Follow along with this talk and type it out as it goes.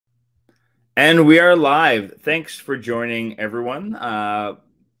And we are live. Thanks for joining, everyone. My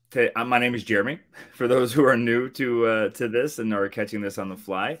name is Jeremy. For those who are new to this and are catching this on the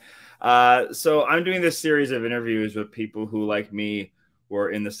fly, so I'm doing this series of interviews with people who, like me,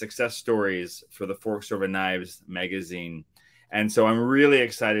 were in the success stories for the Forks Over Knives magazine, and so I'm really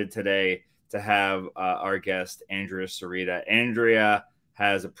excited today to have our guest Andrea Sereda. Andrea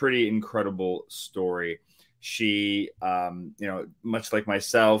has a pretty incredible story. She, much like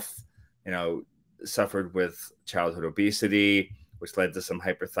myself, you know, suffered with childhood obesity, which led to some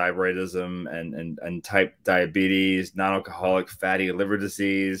hyperthyroidism and type diabetes, non-alcoholic fatty liver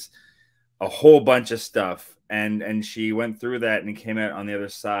disease, a whole bunch of stuff. And she went through that and came out on the other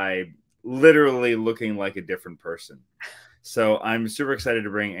side, literally looking like a different person. So I'm super excited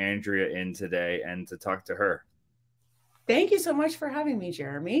to bring Andrea in today and to talk to her. Thank you so much for having me,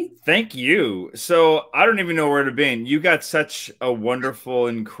 Jeremy. Thank you. So I don't even know where to begin. You got such a wonderful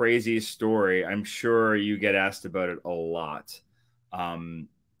and crazy story. I'm sure you get asked about it a lot,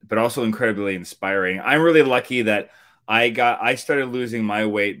 but also incredibly inspiring. I'm really lucky that I started losing my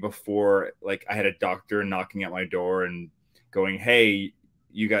weight before, like, I had a doctor knocking at my door and going, "Hey,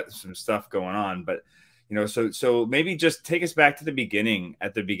 you got some stuff going on." But so maybe just take us back to the beginning.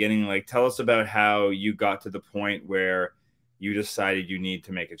 At the beginning, like, tell us about how you got to the point where you decided you need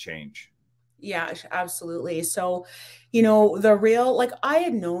to make a change. Yeah, absolutely. So, I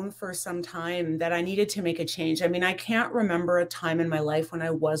had known for some time that I needed to make a change. I mean, I can't remember a time in my life when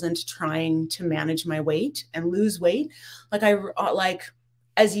I wasn't trying to manage my weight and lose weight. Like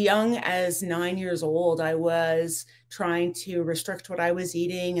as young as 9 years old, I was trying to restrict what I was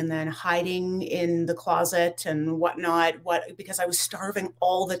eating and then hiding in the closet and whatnot, because I was starving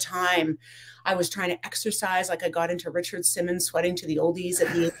all the time. I was trying to exercise. Like I got into Richard Simmons sweating to the oldies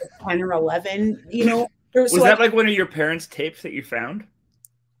at the age of 10 or 11, Was that like one of your parents' tapes that you found?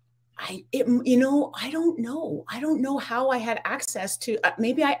 I don't know. I don't know how I had access to,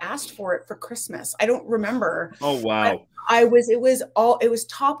 maybe I asked for it for Christmas. I don't remember. Oh, wow. It was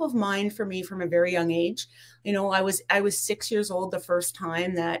top of mind for me from a very young age. I was 6 years old the first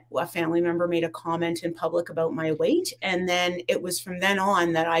time that a family member made a comment in public about my weight. And then it was from then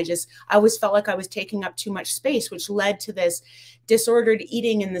on that I always felt like I was taking up too much space, which led to this disordered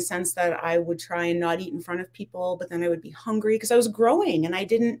eating, in the sense that I would try and not eat in front of people, but then I would be hungry because I was growing and I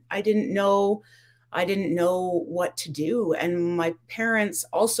didn't know what to do. And my parents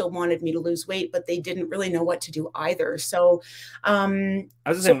also wanted me to lose weight, but they didn't really know what to do either. So, I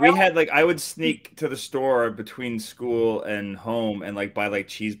was just saying, we had, like, I would sneak to the store between school and home and, like, buy, like,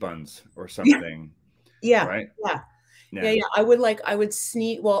 cheese buns or something, yeah, right? yeah. Yeah, Yeah. yeah. I would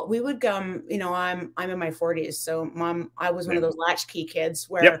sneak. Well, we would I'm in my 40s. So I was one of Same. those latchkey kids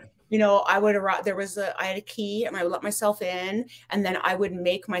where, Yep. I would arrive, I had a key and I would let myself in, and then I would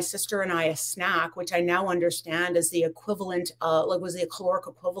make my sister and I a snack, which I now understand is the equivalent, was the caloric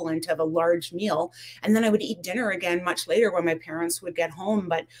equivalent of a large meal. And then I would eat dinner again much later when my parents would get home.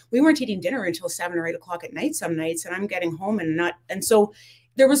 But we weren't eating dinner until 7 or 8 o'clock at night some nights, and I'm getting home and so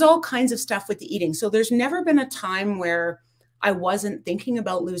there was all kinds of stuff with the eating. So there's never been a time where I wasn't thinking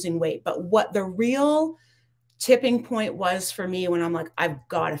about losing weight. But what the real tipping point was for me, when I'm like, I've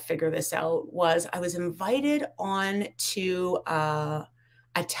got to figure this out, was I was invited on to a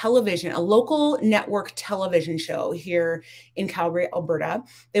local network television show here in Calgary, Alberta.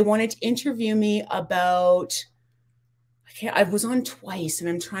 They wanted to interview me about, I was on twice and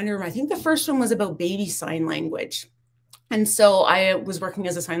I'm trying to remember. I think the first one was about baby sign language. And so I was working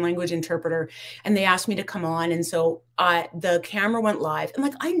as a sign language interpreter, and they asked me to come on. And so the camera went live, and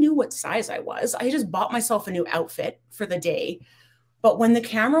like, I knew what size I was. I just bought myself a new outfit for the day. But when the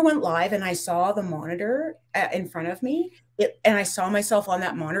camera went live and I saw the monitor in front of me, and I saw myself on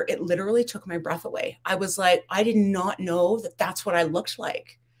that monitor, it literally took my breath away. I was like, I did not know that that's what I looked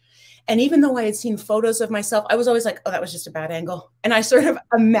like. And even though I had seen photos of myself, I was always like, oh, that was just a bad angle. And I sort of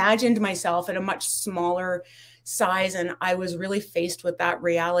imagined myself at a much smaller size. And I was really faced with that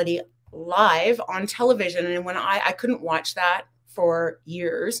reality live on television. And when I couldn't watch that for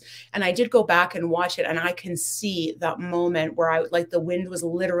years. And I did go back and watch it, and I can see that moment where the wind was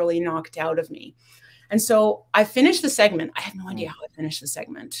literally knocked out of me. And so I finished the segment. I have no idea how I finished the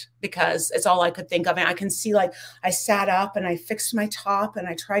segment because it's all I could think of. And I can see, like, I sat up and I fixed my top and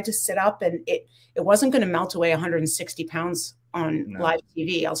I tried to sit up, and it wasn't going to melt away 160 pounds on live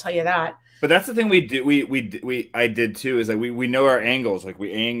TV. I'll tell you that. But that's the thing we do. I did too, is like we know our angles. Like,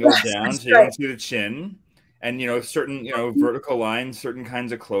 we angle down so you don't see the chin, and certain vertical lines, certain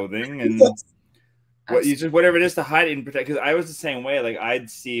kinds of clothing, and whatever it is to hide it and protect. Because I was the same way. Like,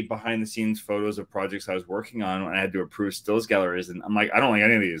 I'd see behind the scenes photos of projects I was working on when I had to approve stills galleries, and I'm like, I don't like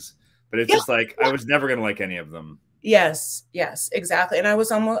any of these. but it's just like, I was never going to like any of them. Yes, yes, exactly. And I was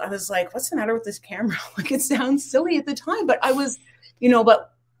like, what's the matter with this camera? Like, it sounds silly at the time, but I was,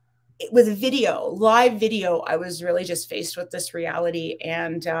 but with video, live video, I was really just faced with this reality.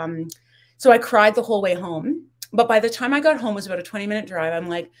 And so I cried the whole way home. But by the time I got home, it was about a 20-minute drive. I'm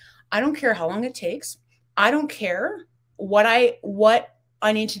like, I don't care how long it takes. I don't care what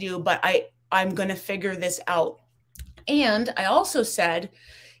I need to do, but I'm going to figure this out. And I also said,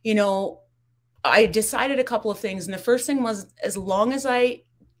 I decided a couple of things. And the first thing was, as long as I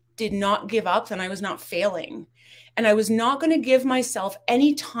did not give up, then I was not failing. And I was not going to give myself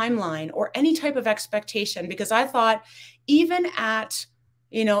any timeline or any type of expectation, because I thought even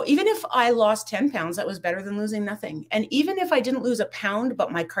if I lost 10 pounds, that was better than losing nothing. And even if I didn't lose a pound,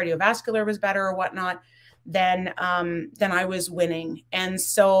 but my cardiovascular was better or whatnot, then I was winning. And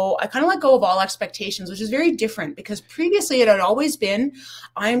so I kind of let go of all expectations, which is very different, because previously it had always been,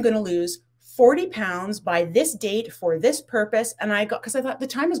 I am going to lose 40 pounds by this date for this purpose. And because I thought the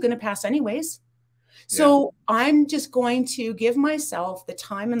time was going to pass anyways. So I'm just going to give myself the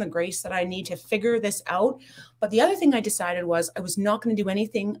time and the grace that I need to figure this out. But the other thing I decided was, I was not going to do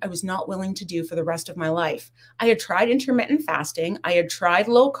anything I was not willing to do for the rest of my life. I had tried intermittent fasting. I had tried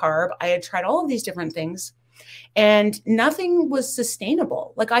low carb. I had tried all of these different things, and nothing was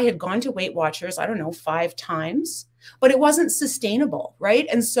sustainable. Like, I had gone to Weight Watchers, I don't know, 5 times, but it wasn't sustainable. Right.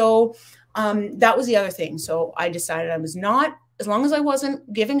 And so that was the other thing. So I decided I was not, as long as I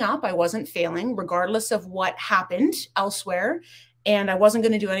wasn't giving up, I wasn't failing, regardless of what happened elsewhere. And I wasn't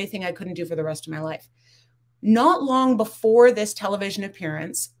going to do anything I couldn't do for the rest of my life. Not long before this television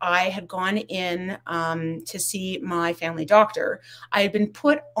appearance, I had gone in to see my family doctor. I had been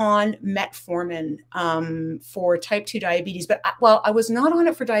put on metformin for type 2 diabetes, but I was not on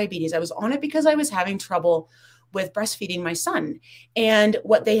it for diabetes. I was on it because I was having trouble with breastfeeding my son. And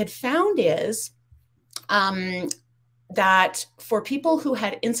what they had found is that for people who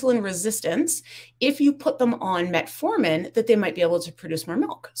had insulin resistance, if you put them on metformin, that they might be able to produce more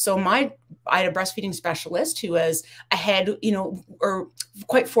milk. So I had a breastfeeding specialist who was ahead, or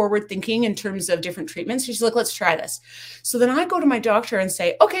quite forward thinking in terms of different treatments. She's like, let's try this. So then I go to my doctor and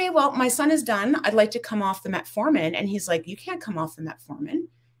say, okay, well, my son is done. I'd like to come off the metformin. And he's like, you can't come off the metformin.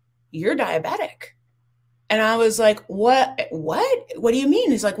 You're diabetic. And I was like, what do you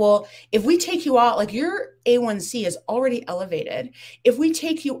mean? He's like, well, if we take you out, like, your A1C is already elevated. If we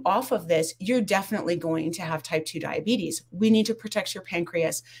take you off of this, you're definitely going to have type 2 diabetes. We need to protect your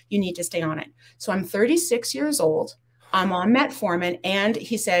pancreas. You need to stay on it. So I'm 36 years old. I'm on metformin. And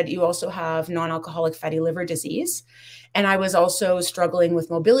he said, you also have non-alcoholic fatty liver disease. And I was also struggling with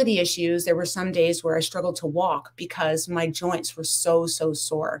mobility issues. There were some days where I struggled to walk because my joints were so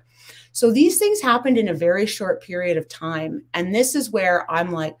sore. So these things happened in a very short period of time. And this is where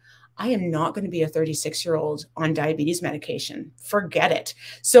I'm like, I am not going to be a 36-year-old on diabetes medication. Forget it.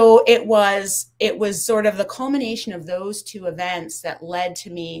 So it was sort of the culmination of those two events that led to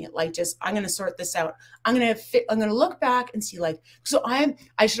me, like, just, I'm going to sort this out. I'm going to look back and see, like, so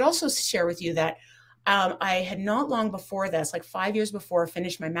I should also share with you that I had not long before this, like 5 years before,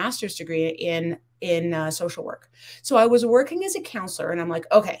 finished my master's degree in social work. So I was working as a counselor, and I'm like,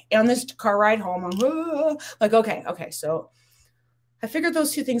 okay, on this car ride home, I'm like, okay. So I figured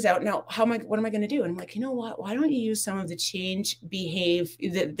those two things out. Now, what am I going to do? And I'm like, you know what? Why don't you use some of the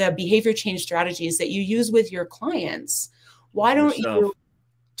the behavior change strategies that you use with your clients? Why don't you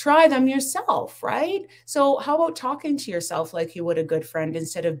try them yourself, right? So how about talking to yourself like you would a good friend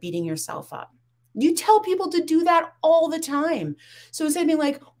instead of beating yourself up? You tell people to do that all the time. So instead of being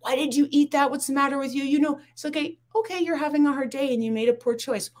like, why did you eat that? What's the matter with you? It's like, okay, you're having a hard day and you made a poor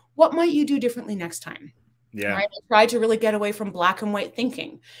choice. What might you do differently next time? Yeah. Right? I try to really get away from black and white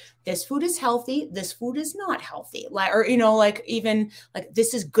thinking. This food is healthy. This food is not healthy. Even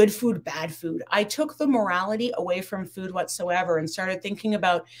this is good food, bad food. I took the morality away from food whatsoever and started thinking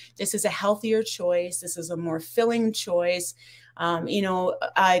about, this is a healthier choice. This is a more filling choice.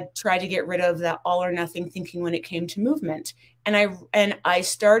 I tried to get rid of that all or nothing thinking when it came to movement. And I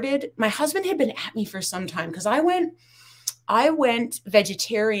started, my husband had been at me for some time, because I went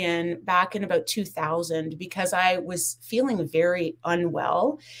vegetarian back in about 2000 because I was feeling very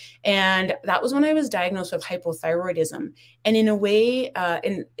unwell. And that was when I was diagnosed with hypothyroidism. And in a way,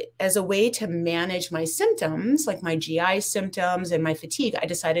 as a way to manage my symptoms, like my GI symptoms and my fatigue, I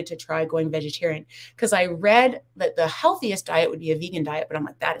decided to try going vegetarian, because I read that the healthiest diet would be a vegan diet, but I'm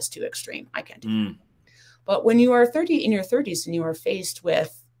like, that is too extreme. I can't do that. But when you are in your 30s and you are faced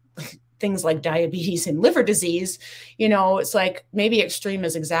with things like diabetes and liver disease, it's like, maybe extreme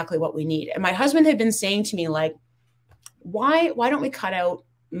is exactly what we need. And my husband had been saying to me, like, why don't we cut out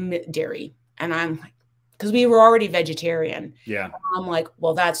dairy. And I'm like, because we were already vegetarian. Yeah. I'm like,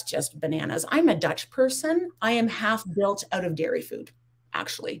 well, that's just bananas. I'm a Dutch person. I am half built out of dairy food.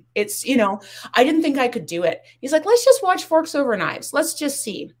 Actually, it's, you know, I didn't think I could do it. He's like, let's just watch Forks Over Knives. Let's just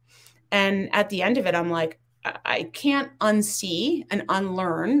see. And at the end of it, I'm like, I can't unsee and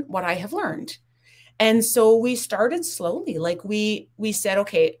unlearn what I have learned. And so we started slowly. Like we said,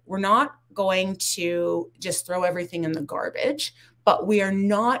 okay, we're not going to just throw everything in the garbage, but we are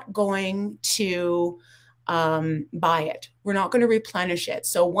not going to buy it. We're not going to replenish it.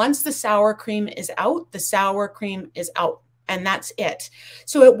 So once the sour cream is out, the sour cream is out, and that's it.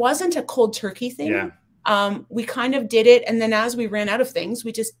 So it wasn't a cold turkey thing. Yeah. We kind of did it. And then as we ran out of things,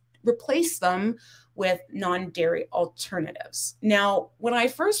 we just replaced them with non-dairy alternatives. Now, when I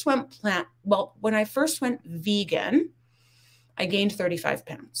first went vegan, I gained 35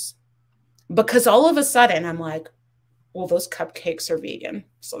 pounds because all of a sudden I'm like, well, those cupcakes are vegan,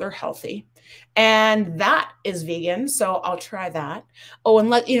 so they're healthy. And that is vegan, so I'll try that. Oh,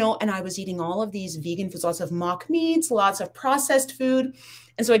 and and I was eating all of these vegan foods, lots of mock meats, lots of processed food.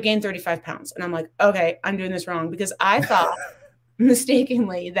 And so I gained 35 pounds. And I'm like, okay, I'm doing this wrong because I thought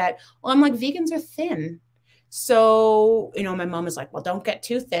mistakenly that, well, I'm like, vegans are thin. So, my mom is like, well, don't get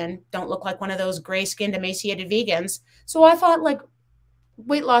too thin. Don't look like one of those gray-skinned, emaciated vegans. So I thought like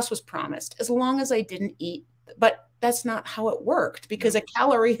weight loss was promised as long as I didn't eat, but that's not how it worked because a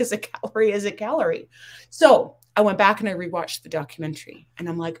calorie is a calorie is a calorie. So I went back and I rewatched the documentary and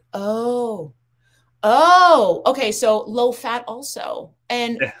I'm like, oh, okay. So low fat also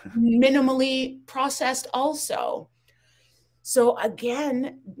and minimally processed also. So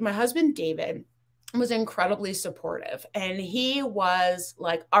again, my husband, David, was incredibly supportive and he was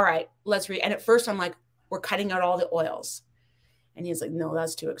like, all right, let's read. And at first I'm like, we're cutting out all the oils. And he's like, no,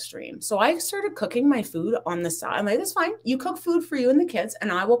 that's too extreme. So I started cooking my food on the side. I'm like, that's fine. You cook food for you and the kids, and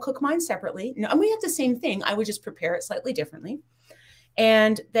I will cook mine separately. No, and we had the same thing. I would just prepare it slightly differently.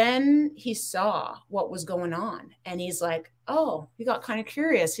 And then he saw what was going on. And he's like, oh, he got kind of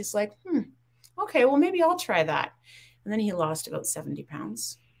curious. He's like, okay, well, maybe I'll try that. And then he lost about 70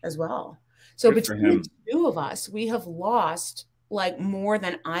 pounds as well. So between the two of us, we have lost like more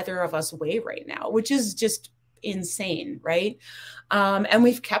than either of us weigh right now, which is just insane, right? And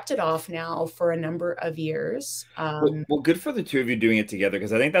we've kept it off now for a number of years. Well, good for the two of you doing it together,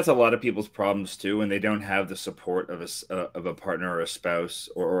 because I think that's a lot of people's problems too. When they don't have the support of a partner or a spouse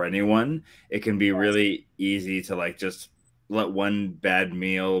or anyone, it can be really easy to like just let one bad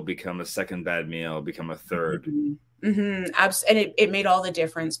meal become a second bad meal, become a third. And it made all the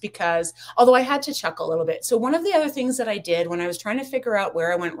difference because although I had to chuckle a little bit. So one of the other things that I did when I was trying to figure out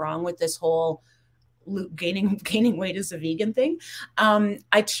where I went wrong with this whole gaining weight as a vegan thing,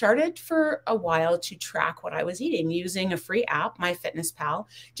 I started for a while to track what I was eating using a free app, MyFitnessPal,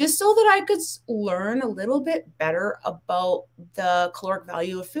 just so that I could learn a little bit better about the caloric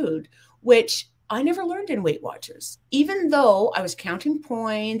value of food, which I never learned in Weight Watchers. Even though I was counting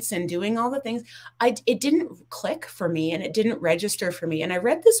points and doing all the things, it didn't click for me and it didn't register for me. And I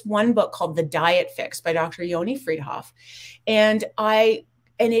read this one book called The Diet Fix by Dr. Yoni Friedhoff, and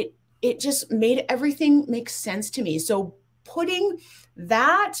it just made everything make sense to me. So putting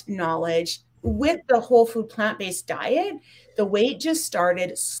that knowledge with the whole food plant-based diet, the weight just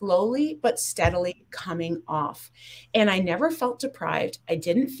started slowly but steadily coming off. And I never felt deprived. I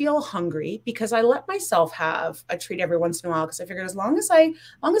didn't feel hungry because I let myself have a treat every once in a while because I figured as long as I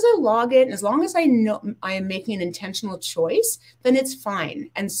log it and as long as I know I am making an intentional choice, then it's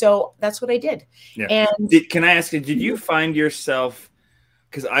fine. And so that's what I did. Yeah. And can I ask you, did you find yourself,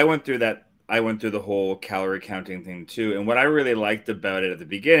 because I went through the whole calorie counting thing too. And what I really liked about it at the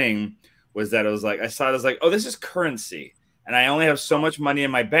beginning was that it was like, I saw it as like, oh, this is currency. And I only have so much money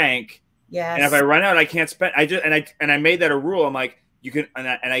in my bank. Yes. And if I run out, I can't spend. I made that a rule. I'm like, you can, and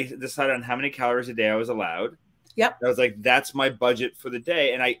I decided on how many calories a day I was allowed. Yep. I was like, that's my budget for the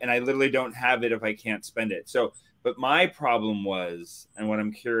day. And I literally don't have it if I can't spend it. So, but my problem was, and what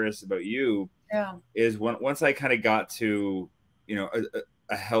I'm curious about you is once I kind of got to,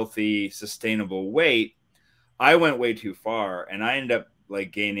 a healthy, sustainable weight, I went way too far, and I ended up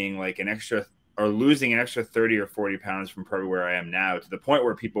like gaining like an extra or losing an extra 30 or 40 pounds from probably where I am now, to the point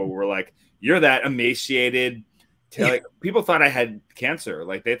where people were like, you're that emaciated. Like people thought I had cancer.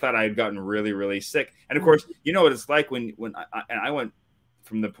 Like they thought I had gotten really, really sick. And of course, you know what it's like when I went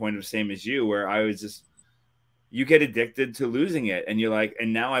from the point of same as you, where I was just, you get addicted to losing it. And you're like,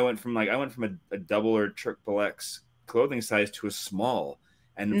 and now I went from a double or triple X clothing size to a small.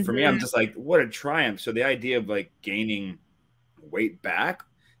 And for me, I'm just like, what a triumph. So the idea of like gaining weight back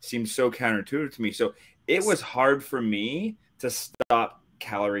seems so counterintuitive to me. So it was hard for me to stop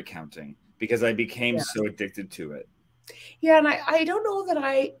calorie counting because I became Yeah. so addicted to it. Yeah. And I don't know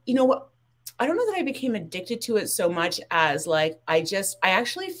that you know what, I don't know that I became addicted to it so much as like, I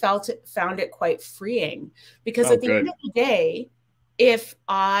actually found it quite freeing because Oh, at the end good. of the day, if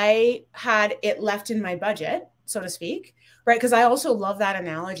I had it left in my budget, so to speak, right? Because I also love that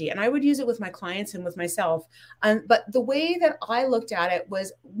analogy and I would use it with my clients and with myself. But the way that I looked at it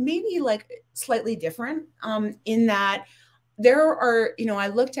was maybe like slightly different in that there are, you know, I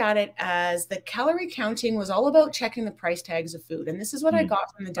looked at it as the calorie counting was all about checking the price tags of food. And this is what I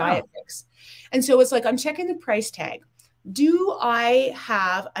got from the diet fix. And so it's like, I'm checking the price tag. Do I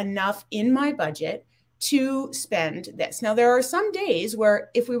have enough in my budget to spend this? Now, there are some days where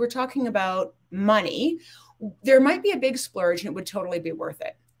if we were talking about money, there might be a big splurge and it would totally be worth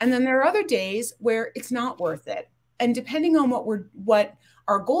it. And then there are other days where it's not worth it. And depending on what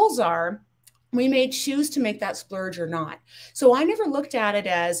our goals are, we may choose to make that splurge or not. So I never looked at it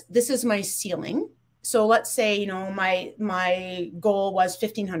as this is my ceiling. So let's say, you know, my goal was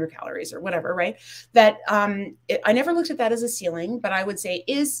 1,500 calories or whatever, right? That I never looked at that as a ceiling, but I would say,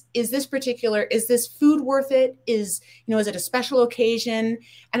 is this food worth it? Is it a special occasion?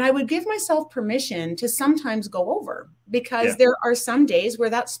 And I would give myself permission to sometimes go over because there are some days where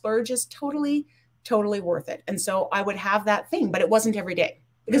that splurge is totally, totally worth it. And so I would have that thing, but it wasn't every day.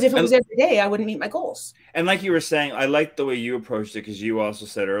 Because if it was every day, I wouldn't meet my goals. And like you were saying, I liked the way you approached it because you also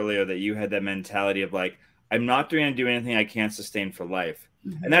said earlier that you had that mentality of like, I'm not going to do anything I can't sustain for life.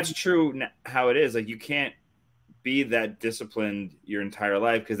 Mm-hmm. And that's true how it is. Like you can't be that disciplined your entire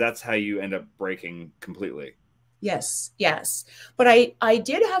life because that's how you end up breaking completely. Yes, yes. But I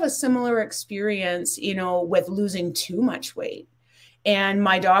did have a similar experience, with losing too much weight. And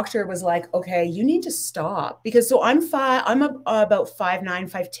my doctor was like, okay, you need to stop because so I'm about 5'9",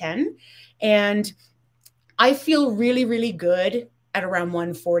 5'10", and I feel really, really good at around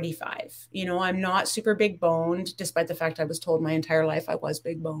 145. I'm not super big boned, despite the fact I was told my entire life I was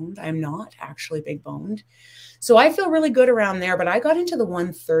big boned. I'm not actually big boned. So I feel really good around there, but I got into the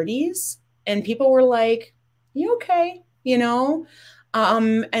 130s and people were like, you okay?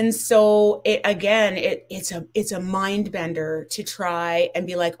 And so it's a mind bender to try and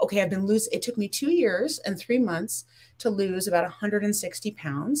be like, okay, it took me 2 years and 3 months to lose about 160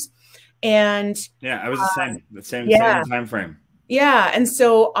 pounds. And yeah, I was the same time frame. Yeah. And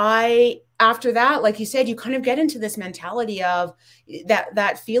so after that, like you said, you kind of get into this mentality of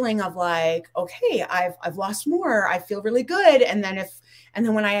that feeling of like, okay, I've lost more. I feel really good. And then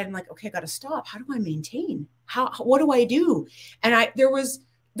when I'm like, okay, I got to stop. How do I maintain? What do I do? And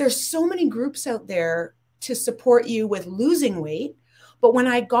there's so many groups out there to support you with losing weight. But when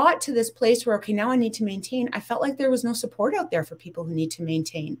I got to this place where, okay, now I need to maintain, I felt like there was no support out there for people who need to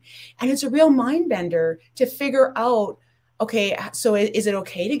maintain. And it's a real mind bender to figure out, okay, so is it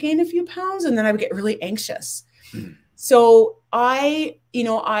okay to gain a few pounds? And then I would get really anxious. Mm. So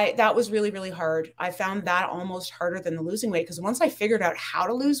that was really, really hard. I found that almost harder than the losing weight because once I figured out how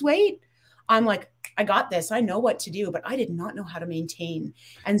to lose weight, I'm like, I got this. I know what to do, but I did not know how to maintain.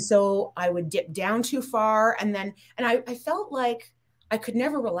 And so I would dip down too far. And I felt like I could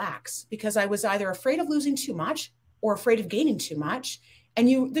never relax because I was either afraid of losing too much or afraid of gaining too much. And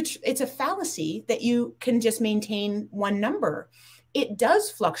it's a fallacy that you can just maintain one number. It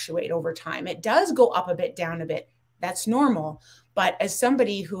does fluctuate over time. It does go up a bit, down a bit. That's normal. But as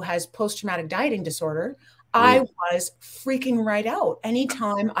somebody who has post-traumatic dieting disorder, I was freaking right out.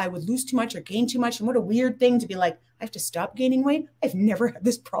 Anytime I would lose too much or gain too much, and what a weird thing to be like, I have to stop gaining weight. I've never had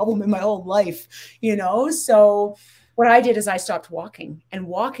this problem in my whole life, So what I did is I stopped walking, and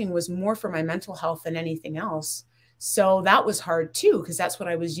walking was more for my mental health than anything else. So that was hard too, because that's what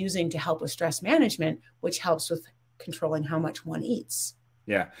I was using to help with stress management, which helps with controlling how much one eats.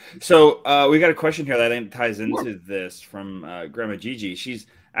 Yeah. So we got a question here that I think ties into this from Grandma Gigi. She's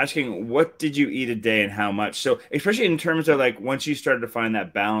asking, what did you eat a day and how much? So especially in terms of like, once you started to find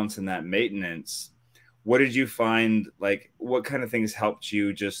that balance and that maintenance, what did you find? Like, what kind of things helped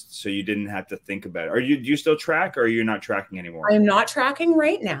you just so you didn't have to think about it? Do you still track or are you not tracking anymore? I'm not tracking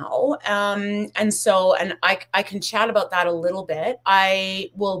right now. And I can chat about that a little bit. I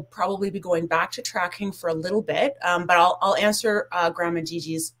will probably be going back to tracking for a little bit, but I'll answer Grandma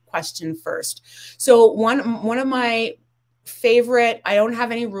Gigi's question first. So one of my favorite, I don't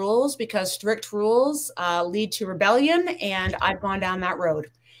have any rules because strict rules lead to rebellion, and I've gone down that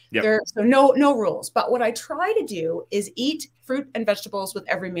road. Yep. So no rules. But what I try to do is eat fruit and vegetables with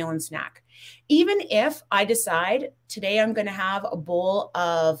every meal and snack. Even if I decide today I'm going to have a bowl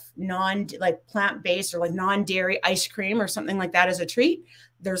of plant-based or like non-dairy ice cream or something like that as a treat,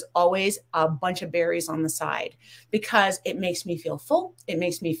 there's always a bunch of berries on the side because it makes me feel full. It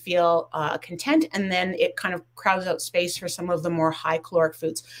makes me feel content. And then it kind of crowds out space for some of the more high caloric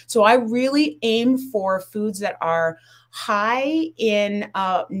foods. So I really aim for foods that are high in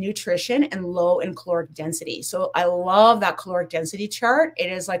nutrition and low in caloric density. So I love that caloric density chart. It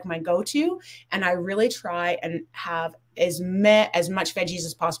is like my go-to. And I really try and have as much veggies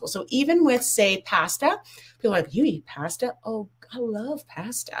as possible. So even with, say, pasta, people are like, you eat pasta? Oh, I love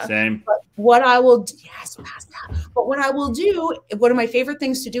pasta. Same. But what I will do, yes, pasta. But what I will do, one of my favorite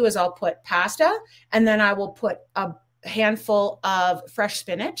things to do is I'll put pasta and then I will put a handful of fresh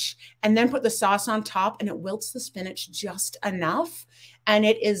spinach and then put the sauce on top, and it wilts the spinach just enough. And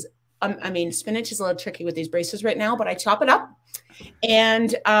it is, I mean, spinach is a little tricky with these braces right now, but I chop it up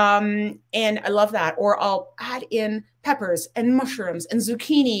and I love that. Or I'll add in peppers and mushrooms and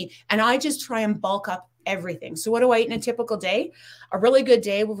zucchini, and I just try and bulk up everything. So what do I eat in a typical day? A really good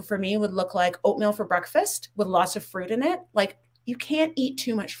day for me would look like oatmeal for breakfast with lots of fruit in it. Like, you can't eat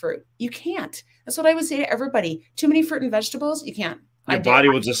too much fruit. You can't. That's what I would say to everybody. Too many fruit and vegetables, you can't. Your body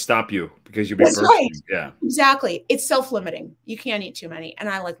will just stop you because you'll be bursting. Right. Yeah, exactly. It's self-limiting. You can't eat too many. And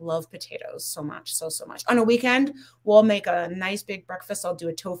I love potatoes so much, so much. On a weekend, we'll make a nice big breakfast. I'll do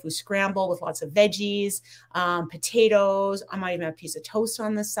a tofu scramble with lots of veggies, potatoes. I might even have a piece of toast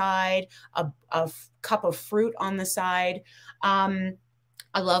on the side, a cup of fruit on the side.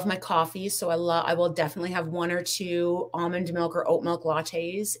 I love my coffee, so I will definitely have 1 or 2 almond milk or oat milk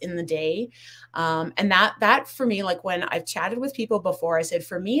lattes in the day. And that for me, like when I've chatted with people before, I said,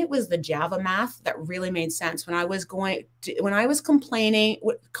 for me, it was the Java math that really made sense when I was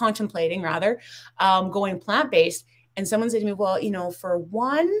contemplating rather, going plant-based. And someone said to me, well, you know, for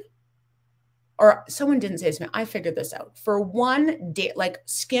one, or someone didn't say this to me, I figured this out. For one day, like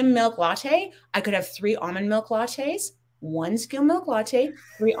skim milk latte, I could have 3 almond milk lattes, 1 skim milk latte,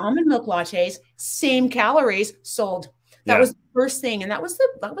 3 almond milk lattes, same calories, sold. That was the first thing. And that was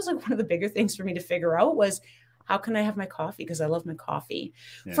like one of the bigger things for me to figure out was, how can I have my coffee? Because I love my coffee.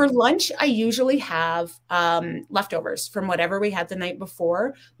 Yeah. For lunch, I usually have leftovers from whatever we had the night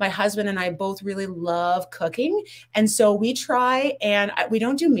before. My husband and I both really love cooking. And so we try, and we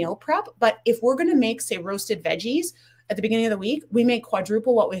don't do meal prep, but if we're going to make, say, roasted veggies, at the beginning of the week, we make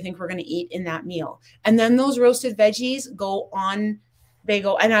quadruple what we think we're going to eat in that meal. And then those roasted veggies go on,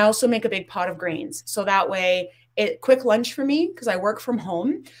 and I also make a big pot of grains. So that way, quick lunch for me, because I work from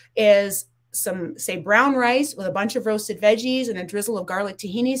home, is some, say, brown rice with a bunch of roasted veggies and a drizzle of garlic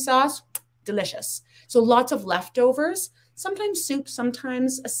tahini sauce. Delicious. So lots of leftovers, sometimes soup,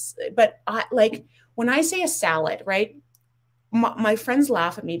 sometimes, but when I say a salad, right? My friends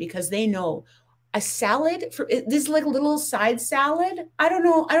laugh at me because they know a salad for this, like a little side salad. I don't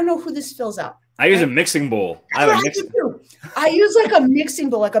know who this fills up. I use a mixing bowl. I use like a mixing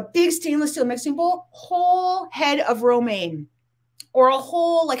bowl, like a big stainless steel mixing bowl, whole head of romaine, or a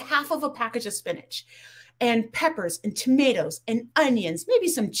whole, like half of a package of spinach, and peppers and tomatoes and onions, maybe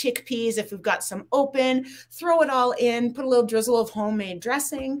some chickpeas if we've got some open, throw it all in, put a little drizzle of homemade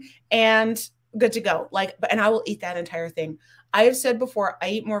dressing, and good to go. And I will eat that entire thing. I have said before, I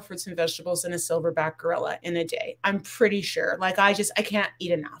eat more fruits and vegetables than a silverback gorilla in a day. I'm pretty sure. Like, I can't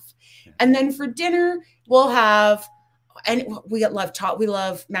eat enough. And then for dinner, we'll have, and we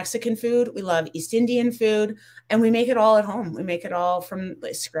love Mexican food. We love East Indian food, and we make it all at home. We make it all from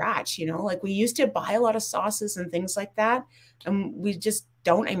scratch, you know, like we used to buy a lot of sauces and things like that. And we just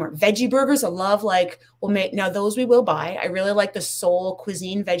don't anymore. Veggie burgers, I love, now those we will buy. I really like the Soul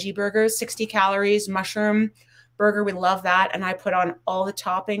Cuisine veggie burgers, 60 calories, mushroom burger. We love that. And I put on all the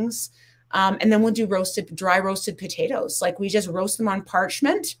toppings. And then we'll do dry roasted potatoes. Like, we just roast them on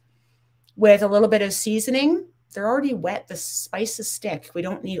parchment with a little bit of seasoning. They're already wet. The spices stick. We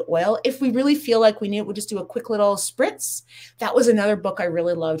don't need oil. If we really feel like we need it, we'll just do a quick little spritz. That was another book I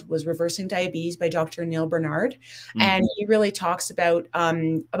really loved, was Reversing Diabetes by Dr. Neil Bernard. Mm-hmm. And he really talks about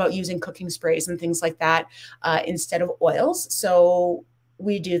using cooking sprays and things like that instead of oils. So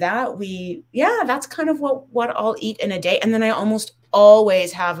we do that. That's kind of what I'll eat in a day. And then I almost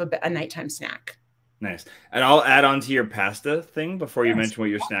always have a nighttime snack. Nice. And I'll add on to your pasta thing before you mention what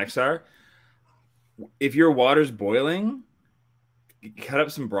your snacks are. If your water's boiling, cut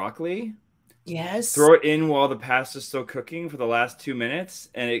up some broccoli. Yes. Throw it in while the pasta's still cooking for the last 2 minutes,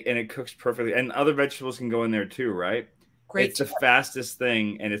 and it cooks perfectly. And other vegetables can go in there too, right? Great. It's the fastest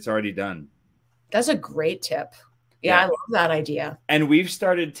thing, and it's already done. That's a great tip. Yeah, I love that idea. And we've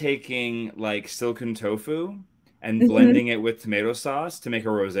started taking like silken tofu and Mhm. blending it with tomato sauce to make a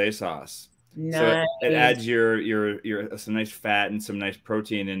rosé sauce. So it Nice. adds your some nice fat and some nice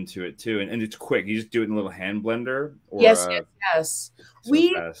protein into it too, and it's quick. You just do it in a little hand blender or Yes, yes, yes.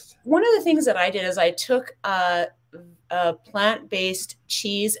 so fast. One of the things that I did is I took a plant-based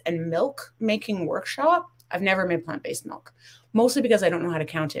cheese and milk making workshop. I've never made plant-based milk, mostly because I don't know how to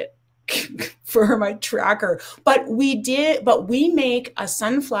count it for my tracker. But we make a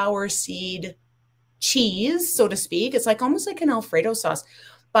sunflower seed cheese, so to speak. It's like almost like an Alfredo sauce.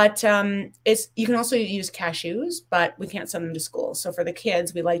 But it's you can also use cashews, but we can't send them to school. So for the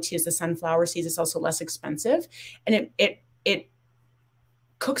kids, we like to use the sunflower seeds. It's also less expensive, and it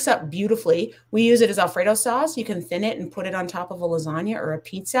cooks up beautifully. We use it as Alfredo sauce. You can thin it and put it on top of a lasagna or a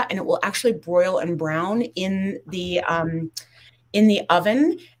pizza, and it will actually broil and brown in the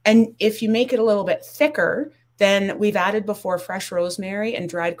oven. And if you make it a little bit thicker, then we've added before fresh rosemary and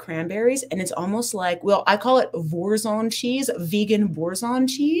dried cranberries, and it's almost like, well, I call it Vorzon cheese, vegan Vorzon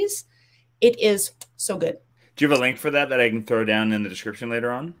cheese. It is so good. Do you have a link for that I can throw down in the description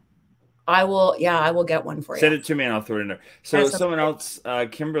later on? I will, yeah, I will get one for Send you. it to me and I'll throw it in there. So That's someone okay. else,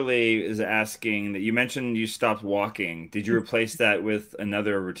 Kimberly, is asking that you mentioned you stopped walking. Did you replace that with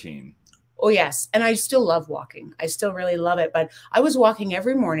another routine? Oh, yes. And I still love walking. I still really love it. But I was walking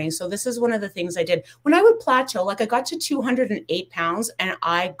every morning. So this is one of the things I did. When I would plateau, like I got to 208 pounds and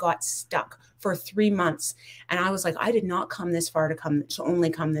I got stuck for 3 months. And I was like, I did not come this far to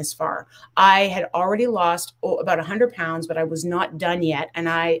only come this far. I had already lost about 100 pounds, but I was not done yet. And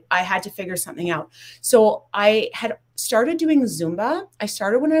I had to figure something out. So I had started doing Zumba. I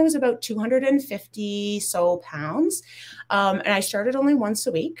started when I was about 250 so pounds. And I started only once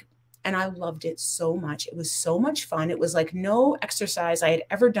a week. And I loved it so much. It was so much fun. It was like no exercise I had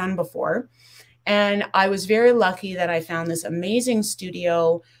ever done before. And I was very lucky that I found this amazing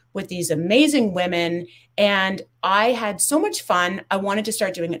studio with these amazing women. And I had so much fun. I wanted to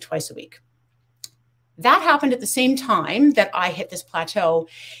start doing it twice a week. That happened at the same time that I hit this plateau.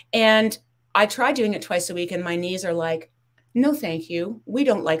 And I tried doing it twice a week, and my knees are like, no, thank you. We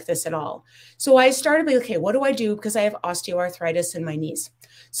don't like this at all. So I started being, okay, what do I do? Because I have osteoarthritis in my knees.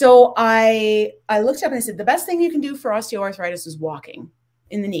 So I looked up and I said, the best thing you can do for osteoarthritis is walking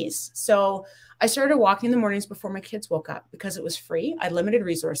in the knees. So I started walking in the mornings before my kids woke up because it was free. I had limited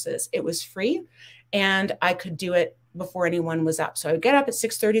resources. It was free and I could do it before anyone was up. So I would get up at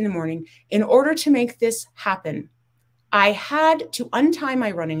 6:30 in the morning. In order to make this happen, I had to untie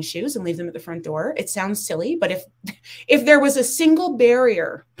my running shoes and leave them at the front door. It sounds silly, but if there was a single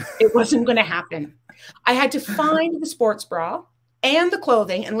barrier, it wasn't going to happen. I had to find the sports bra and the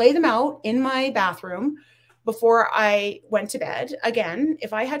clothing and lay them out in my bathroom before I went to bed. Again,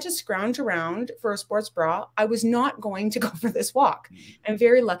 if I had to scrounge around for a sports bra, I was not going to go for this walk. I'm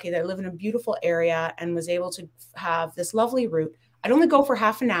very lucky that I live in a beautiful area and was able to have this lovely route. I'd only go for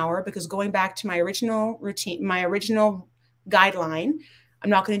half an hour because going back to my original routine, my original guideline, I'm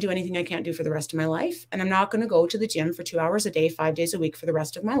not going to do anything I can't do for the rest of my life. And I'm not going to go to the gym for 2 hours a day, 5 days a week for the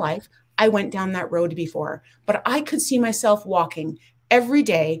rest of my life. I went down that road before, but I could see myself walking every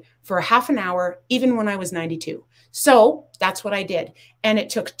day for a half an hour, even when I was 92. So that's what I did. And it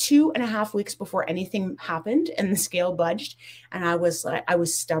took 2.5 weeks before anything happened and the scale budged. And I was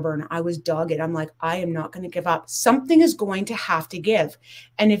stubborn. I was dogged. I'm like, I am not going to give up. Something is going to have to give.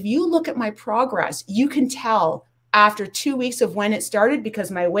 And if you look at my progress, you can tell after 2 weeks of when it started,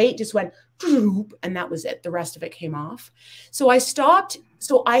 because my weight just went, and that was it. The rest of it came off. So I stopped.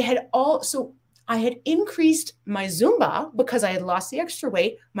 So I had increased my Zumba because I had lost the extra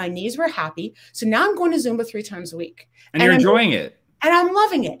weight. My knees were happy. So now I'm going to Zumba 3 times a week. And you're enjoying it. And I'm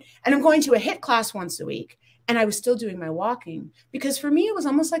loving it. And I'm going to a HIIT class once a week. And I was still doing my walking because for me, it was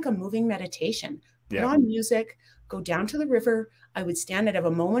almost like a moving meditation. Put on music, go down to the river. I would stand and have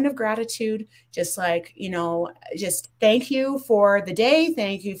a moment of gratitude, just like, just thank you for the day.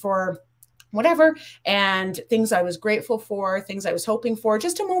 Thank you for whatever. And things I was grateful for, things I was hoping for,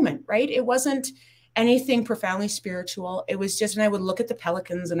 just a moment, right? It wasn't anything profoundly spiritual. It was just, and I would look at the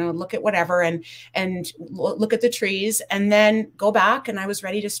pelicans and I would look at whatever and look at the trees and then go back and I was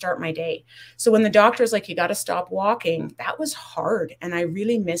ready to start my day. So when the doctor's like, you got to stop walking, that was hard and I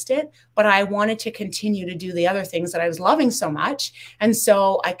really missed it, but I wanted to continue to do the other things that I was loving so much. And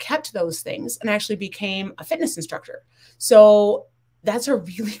so I kept those things and actually became a fitness instructor. So that's a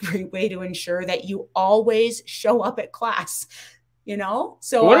really great way to ensure that you always show up at class.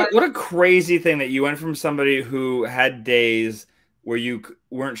 So what a crazy thing that you went from somebody who had days where you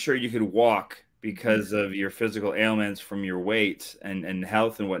weren't sure you could walk because of your physical ailments from your weight and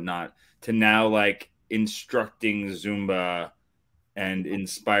health and whatnot to now like instructing Zumba and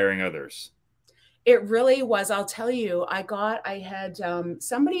inspiring others. It really was. I'll tell you,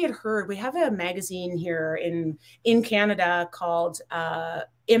 somebody had heard, we have a magazine here in Canada called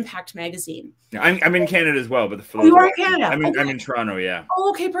Impact Magazine. I'm in Canada as well, but you are in Canada. I'm in Toronto. Yeah. Oh,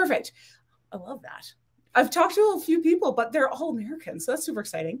 okay, perfect. I love that. I've talked to a few people, but they're all Americans, so that's super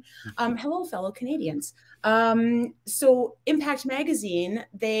exciting. Hello, fellow Canadians. So Impact Magazine,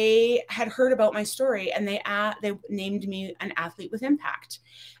 they had heard about my story, and they named me an athlete with impact.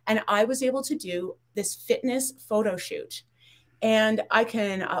 And I was able to do this fitness photo shoot. And I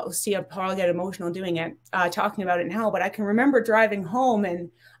can see, I'll probably get emotional doing it, talking about it now, but I can remember driving home,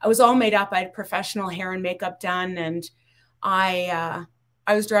 and I was all made up. I had professional hair and makeup done, and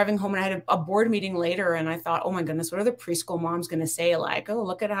I was driving home, and I had a board meeting later, and I thought, oh my goodness, what are the preschool moms going to say? Like, oh,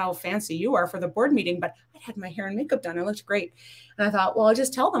 look at how fancy you are for the board meeting. But I had my hair and makeup done. I looked great. And I thought, well, I'll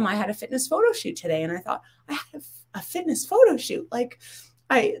just tell them I had a fitness photo shoot today. And I thought, I had a fitness photo shoot. Like,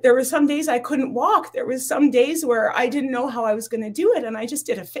 there were some days I couldn't walk. There was some days where I didn't know how I was going to do it. And I just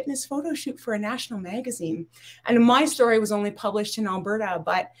did a fitness photo shoot for a national magazine. And my story was only published in Alberta,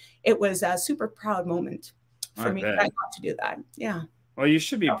 but it was a super proud moment for me that I got to do that. Yeah. Well, you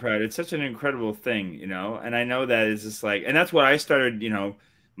should be proud. It's such an incredible thing, you know, and I know that it's just like, and that's what I started, you know,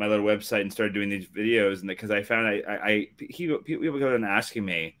 my little website and started doing these videos. And because I found people go and asking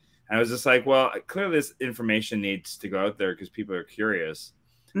me, and I was just like, well, clearly this information needs to go out there because people are curious.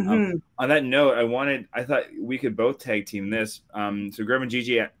 On that note, I thought we could both tag team this. So Grandma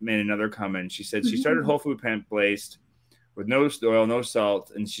Gigi made another comment. She said she started whole food plant-based with no oil, no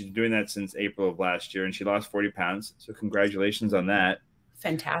salt, and she's doing that since April of last year, and she lost 40 pounds. So congratulations on that.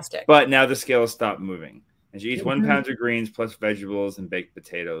 Fantastic. But now the scale has stopped moving, and she eats 1 pound of greens plus vegetables and baked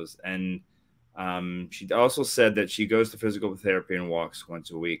potatoes. And she also said that she goes to physical therapy and walks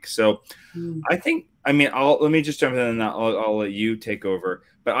once a week. So let me just jump in, and I'll let you take over.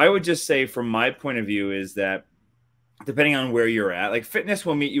 But I would just say, from my point of view, is that depending on where you're at, like, fitness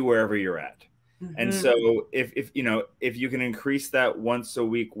will meet you wherever you're at. And so if you can increase that once a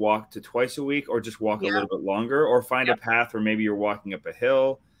week walk to twice a week, or just walk a little bit longer, or find a path where maybe you're walking up a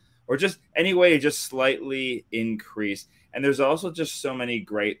hill, or just any way to just slightly increase. And there's also just so many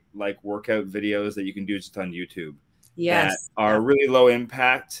great, like, workout videos that you can do just on YouTube that are really low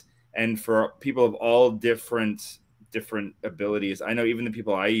impact, and for people of all different abilities. I know even the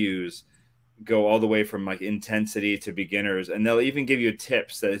people I use go all the way from, like, intensity to beginners, and they'll even give you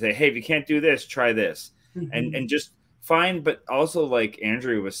tips that say, hey, if you can't do this, try this. And just find, but also, like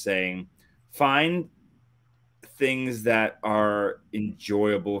Andrea was saying, find things that are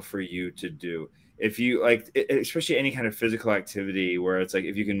enjoyable for you to do. If you like, especially any kind of physical activity where it's like,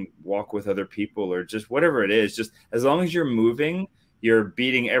 if you can walk with other people, or just whatever it is, just as long as you're moving, you're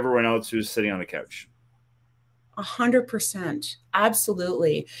beating everyone else who's sitting on the couch. 100%.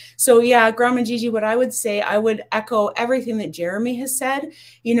 Absolutely. So yeah, Grandma Gigi, what I would say, I would echo everything that Jeremy has said.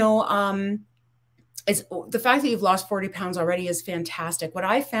 You know, it's the fact that you've lost 40 pounds already is fantastic. What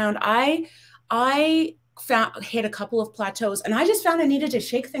I found, I hit a couple of plateaus, and I just found I needed to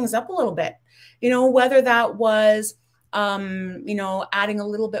shake things up a little bit, you know, whether that was, you know, adding a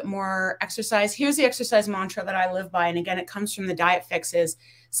little bit more exercise. Here's the exercise mantra that I live by. And again, it comes from the Diet Fix: is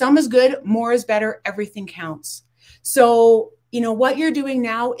some is good, more is better, everything counts. So, you know, what you're doing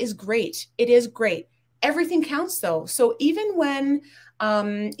now is great. It is great. Everything counts though. So even when,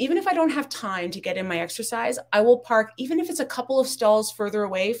 even if I don't have time to get in my exercise, I will park, even if it's a couple of stalls further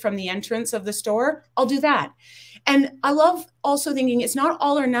away from the entrance of the store, I'll do that. And I love also thinking it's not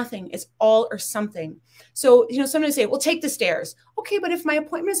all or nothing, it's all or something. So, you know, somebody say, well, take the stairs. Okay, but if my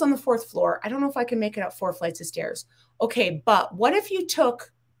appointment is on the 4th floor, I don't know if I can make it up 4 flights of stairs. Okay, but what if you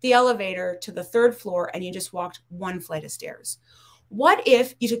took the elevator to the 3rd floor and you just walked 1 flight of stairs? What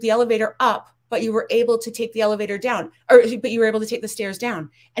if you took the elevator up, but you were able to take the elevator down, but you were able to take the stairs down?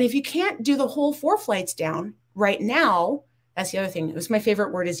 And if you can't do the whole 4 flights down right now, that's the other thing. It was my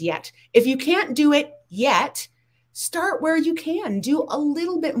favorite word, is yet. If you can't do it yet, start where you can. Do a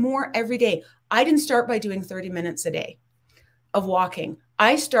little bit more every day. I didn't start by doing 30 minutes a day of walking.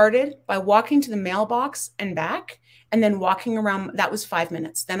 I started by walking to the mailbox and back, and then walking around. That was 5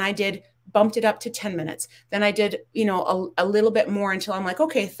 minutes. Then I bumped it up to 10 minutes. Then I did, you know, a little bit more until I'm like,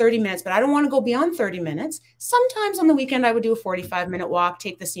 okay, 30 minutes, but I don't want to go beyond 30 minutes. Sometimes on the weekend, I would do a 45-minute walk,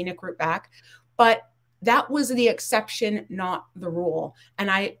 take the scenic route back. But that was the exception, not the rule.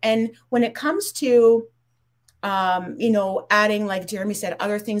 And when it comes to, you know, adding, like Jeremy said,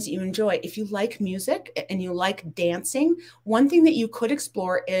 other things that you enjoy. If you like music and you like dancing, one thing that you could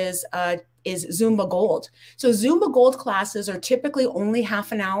explore is Zumba Gold. So Zumba Gold classes are typically only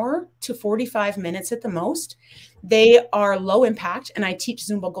half an hour to 45 minutes at the most. They are low impact, and I teach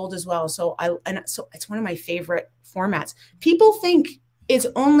Zumba Gold as well. So it's one of my favorite formats. People think it's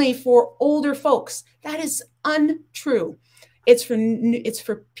only for older folks. That is untrue. It's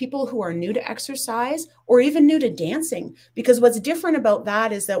for people who are new to exercise or even new to dancing, because what's different about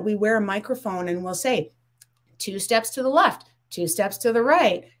that is that we wear a microphone and we'll say 2 steps to the left, 2 steps to the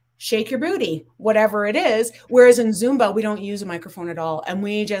right, shake your booty, whatever it is. Whereas in Zumba, we don't use a microphone at all. And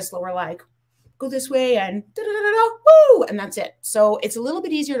we're like, go this way and woo, and that's it. So it's a little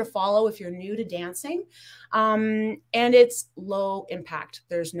bit easier to follow if you're new to dancing. And it's low impact.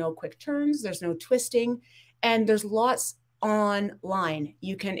 There's no quick turns, there's no twisting, and there's lots online.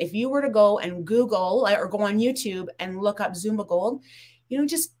 You can, if you were to go and Google or go on YouTube and look up Zumba Gold,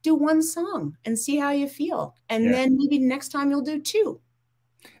 just do 1 song and see how you feel. And then maybe next time you'll do 2.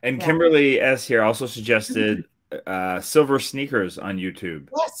 And Kimberly S. here also suggested silver sneakers on YouTube.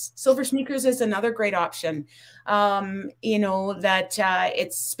 Yes, silver sneakers is another great option. That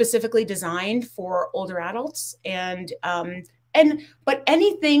it's specifically designed for older adults, but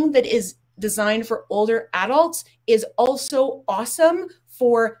anything that is designed for older adults is also awesome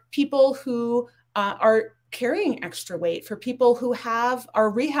for people who are carrying extra weight, for people who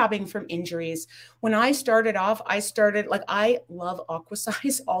are rehabbing from injuries. When I started off, I love aqua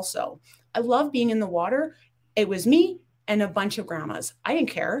size also. I love being in the water. It was me and a bunch of grandmas. I didn't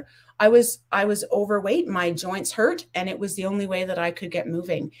care. I was overweight, my joints hurt, and it was the only way that I could get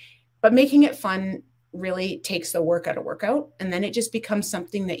moving. But making it fun really takes the work out of workout, and then it just becomes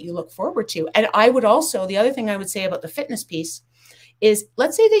something that you look forward to. And the other thing I would say about the fitness piece is,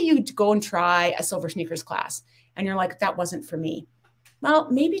 let's say that you go and try a silver sneakers class and you're like, that wasn't for me. Well,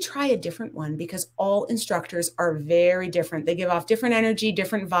 maybe try a different one, because all instructors are very different. They give off different energy,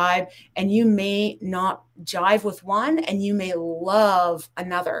 different vibe, and you may not jive with one and you may love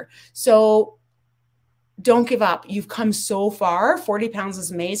another. So don't give up. You've come so far. 40 pounds is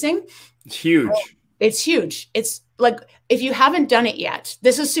amazing. It's huge. It's huge. It's like, if you haven't done it yet,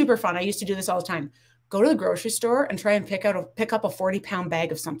 this is super fun. I used to do this all the time. Go to the grocery store and try and pick up a 40-pound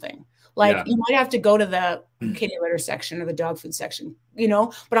bag of something. You might have to go to the kitty litter section or the dog food section,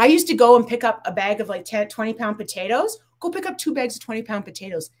 but I used to go and pick up a bag of 20-pound potatoes. Go pick up 2 bags of 20-pound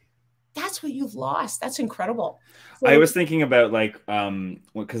potatoes. That's what you've lost. That's incredible. So, I was thinking about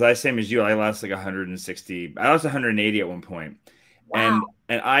because I, same as you, I lost 160. I lost 180 at one point. Wow.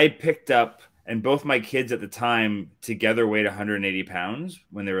 And I picked up, and both my kids at the time together weighed 180 pounds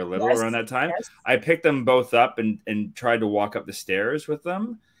when they were little, around that time. Yes. I picked them both up and tried to walk up the stairs with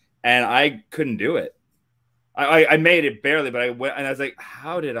them, and I couldn't do it. I made it barely, but I went, and I was like,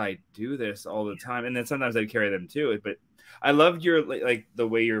 how did I do this all the time? And then sometimes I'd carry them too. But I loved your, the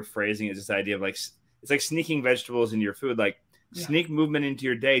way you're phrasing it, this idea of it's like sneaking vegetables into your food, sneak movement into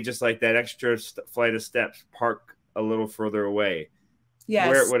your day, just like that extra flight of steps, park a little further away.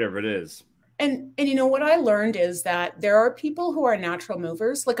 Yes. Whatever it is. And what I learned is that there are people who are natural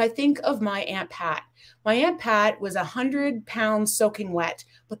movers. I think of my Aunt Pat. My Aunt Pat was 100 pounds soaking wet,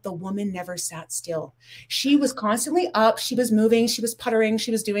 but the woman never sat still. She was constantly up. She was moving. She was puttering. She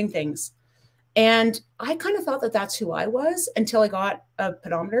was doing things. And I kind of thought that that's who I was until I got a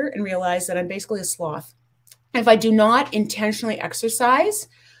pedometer and realized that I'm basically a sloth. If I do not intentionally exercise,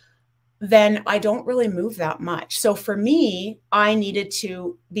 then I don't really move that much. So for me, I needed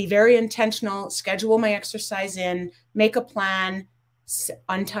to be very intentional, schedule my exercise in, make a plan,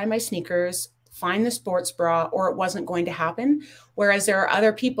 untie my sneakers, find the sports bra, or it wasn't going to happen. Whereas there are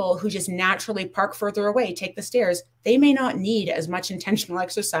other people who just naturally park further away, take the stairs. They may not need as much intentional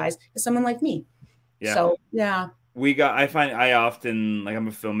exercise as someone like me. Yeah. So, yeah. I find I often, I'm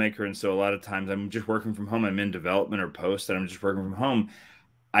a filmmaker, and so a lot of times I'm just working from home. I'm in development or post, and I'm just working from home.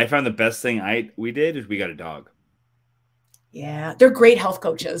 I found the best thing we did is we got a dog. Yeah, they're great health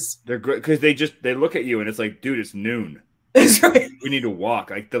coaches. They're great because they look at you and it's like, dude, it's noon. That's right. We need to walk.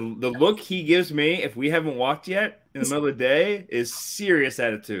 The look he gives me if we haven't walked yet in the middle of the day is serious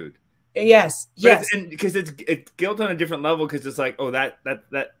attitude. Yes, yes. Because it's guilt on a different level, because it's like, oh, that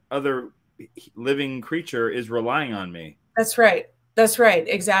other living creature is relying on me. That's right. That's right.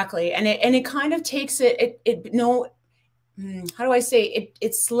 Exactly. And it kind of takes how do I say it?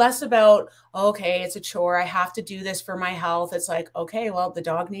 It's less about, okay, it's a chore, I have to do this for my health. It's like, okay, well, the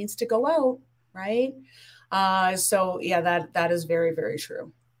dog needs to go out, right? So yeah, that is very, very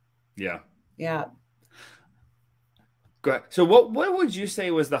true. Yeah. Yeah. Go ahead. So what would you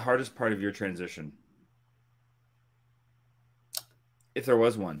say was the hardest part of your transition? If there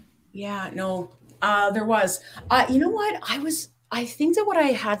was one. Yeah, no, there was. You know what? I think that what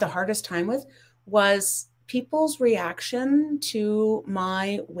I had the hardest time with was people's reaction to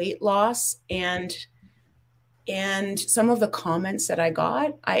my weight loss and and some of the comments that I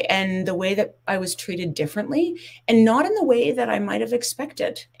got, and the way that I was treated differently, and not in the way that I might have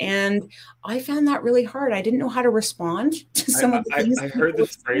expected. And I found that really hard. I didn't know how to respond to some of the things I that heard people were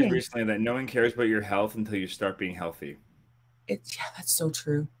this phrase saying. recently that no one cares about your health until you start being healthy. Yeah, that's so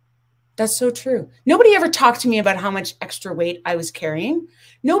true. That's so true. Nobody ever talked to me about how much extra weight I was carrying.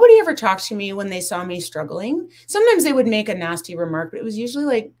 Nobody ever talked to me when they saw me struggling. Sometimes they would make a nasty remark, but it was usually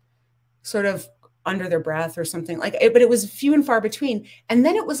like sort of under their breath or something like it, but it was few and far between. And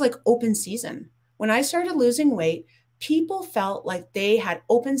then it was like open season. When I started losing weight, people felt like they had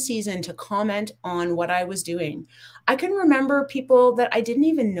open season to comment on what I was doing. I can remember people that I didn't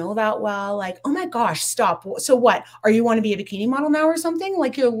even know that well, like, oh my gosh, stop. So what? Are you want to be a bikini model now or something?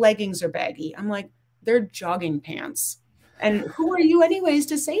 Like your leggings are baggy. I'm like, they're jogging pants. And who are you anyways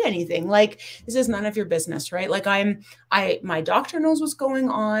to say anything? Like, this is none of your business, right? Like my doctor knows what's going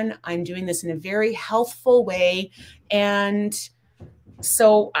on. I'm doing this in a very healthful way. And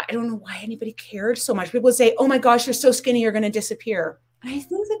so I don't know why anybody cared so much. People would say, oh my gosh, you're so skinny, you're going to disappear. And I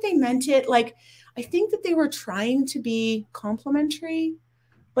think that they meant it. Like, I think that they were trying to be complimentary,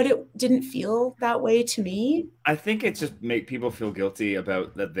 but it didn't feel that way to me. I think it just make people feel guilty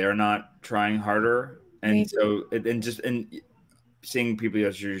about that they're not trying harder. And Maybe. so, and seeing people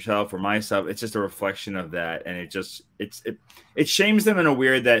as yourself or myself, it's just a reflection of that. And it shames them in a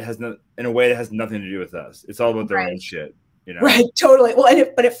weird that has no, in a way that has nothing to do with us. It's all about their own shit. You know? Right, totally. Well,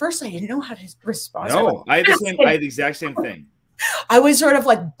 but at first I didn't know how to respond. No, I had the exact same thing. I would sort of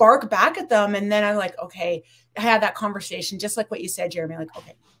like bark back at them. And then I'm like, okay, I had that conversation, just like what you said, Jeremy, like,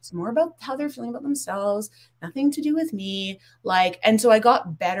 okay, it's more about how they're feeling about themselves, nothing to do with me. Like, and so I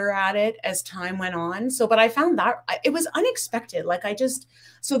got better at it as time went on. So, but I found that it was unexpected. Like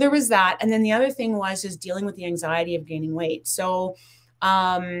so there was that. And then the other thing was just dealing with the anxiety of gaining weight. So,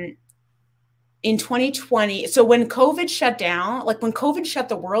 in 2020, so when COVID shut down, like when COVID shut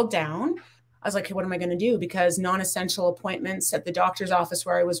the world down, I was like, hey, what am I going to do? Because non-essential appointments at the doctor's office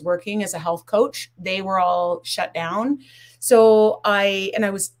where I was working as a health coach, they were all shut down. So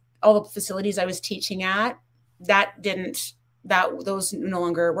all the facilities I was teaching at, those no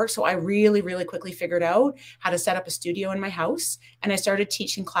longer work. So I really, really quickly figured out how to set up a studio in my house. And I started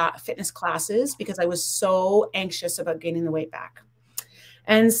teaching fitness classes because I was so anxious about gaining the weight back.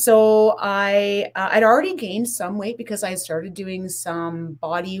 And so I'd already gained some weight because I started doing some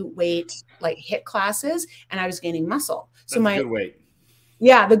body weight, like HIIT classes, and I was gaining muscle. So That's good weight.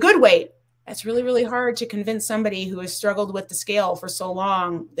 Yeah, the good weight. That's really, really hard to convince somebody who has struggled with the scale for so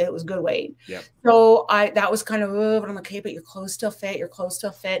long that it was good weight. Yeah. So that was kind of, but I'm like, okay, but your clothes still fit, your clothes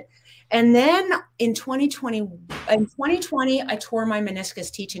still fit. And then in 2020, I tore my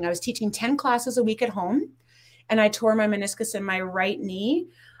meniscus teaching. I was teaching 10 classes a week at home. And I tore my meniscus in my right knee.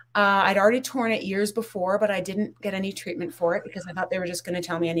 I'd already torn it years before, but I didn't get any treatment for it because I thought they were just going to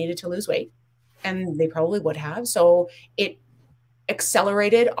tell me I needed to lose weight. And they probably would have. So it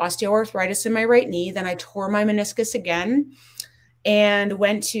accelerated osteoarthritis in my right knee. Then I tore my meniscus again and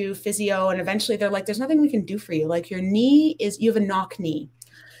went to physio. And eventually they're like, there's nothing we can do for you. Like you have a knock knee.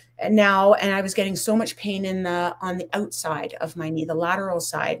 And I was getting so much pain on the outside of my knee, the lateral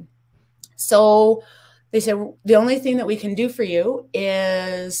side. So they said, the only thing that we can do for you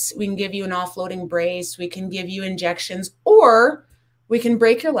is we can give you an offloading brace, we can give you injections, or we can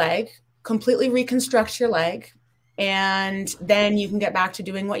break your leg, completely reconstruct your leg, and then you can get back to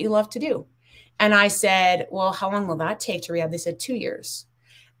doing what you love to do. And I said, well, how long will that take to rehab? They said 2 years.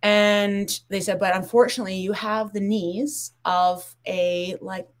 And they said, but unfortunately, you have the knees of a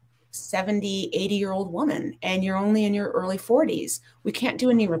 70, 80-year-old woman, and you're only in your early 40s. We can't do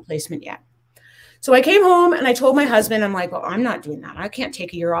a knee replacement yet. So I came home and I told my husband, I'm like, well, I'm not doing that. I can't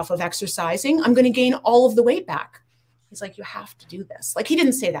take a year off of exercising. I'm going to gain all of the weight back. He's like, you have to do this. Like, he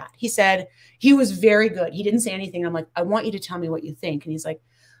didn't say that. He said, he was very good. He didn't say anything. I'm like, I want you to tell me what you think. And he's like,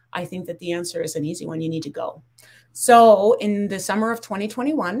 I think that the answer is an easy one. You need to go. So in the summer of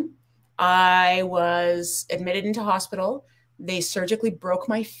 2021, I was admitted into hospital. They surgically broke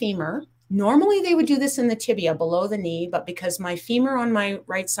my femur. Normally they would do this in the tibia below the knee, but because my femur on my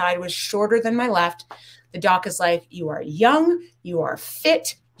right side was shorter than my left, the doc is like, you are young, you are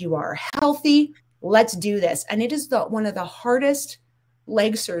fit, you are healthy, let's do this. And it is one of the hardest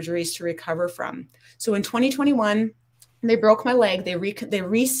leg surgeries to recover from. So in 2021, they broke my leg, they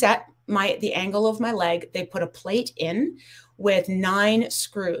reset the angle of my leg, they put a plate in with 9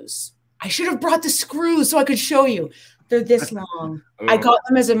 screws. I should have brought the screws so I could show you. They're this long. Oh. I got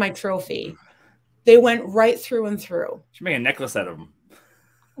them as my trophy. They went right through and through. You should make a necklace out of them.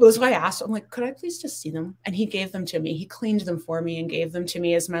 Well, that's why I asked him, I'm like, could I please just see them? And he gave them to me. He cleaned them for me and gave them to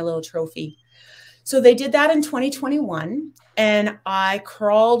me as my little trophy. So they did that in 2021, and I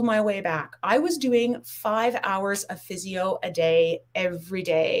crawled my way back. I was doing 5 hours of physio a day, every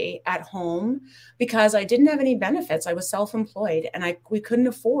day at home, because I didn't have any benefits. I was self-employed, and we couldn't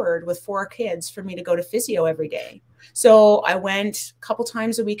afford with 4 kids for me to go to physio every day. So I went a couple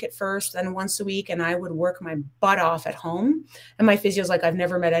times a week at first, then once a week, and I would work my butt off at home. And my physio's like, I've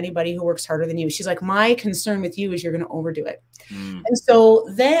never met anybody who works harder than you. She's like, my concern with you is you're going to overdo it. And so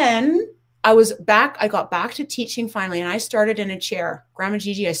then I got back to teaching finally, and I started in a chair. Grandma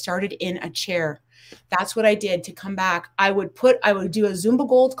Gigi, I started in a chair. That's what I did to come back. I would do a Zumba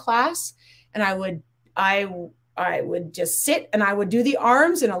Gold class, and I would just sit and I would do the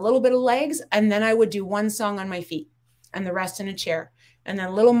arms and a little bit of legs, and then I would do one song on my feet and the rest in a chair, and then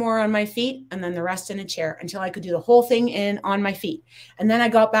a little more on my feet, and then the rest in a chair until I could do the whole thing on my feet. And then I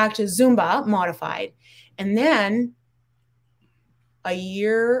got back to Zumba modified. And then was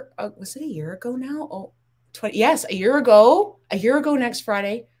it a year ago now? Oh, yes, a year ago next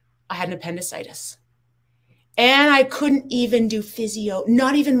Friday, I had an appendicitis. And I couldn't even do physio,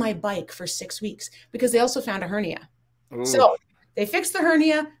 not even my bike, for 6 weeks, because they also found a hernia. Ooh. So they fixed the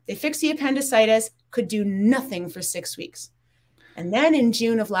hernia, they fixed the appendicitis, could do nothing for 6 weeks. And then in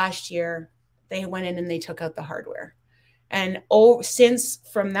June of last year, they went in and they took out the hardware. And since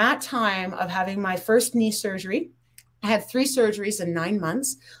from that time of having my first knee surgery, I had 3 surgeries in 9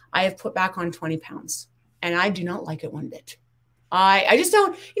 months. I have put back on 20 pounds, and I do not like it one bit. I just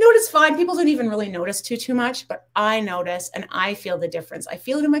don't, you know what, it's fine. People don't even really notice too much, but I notice and I feel the difference. I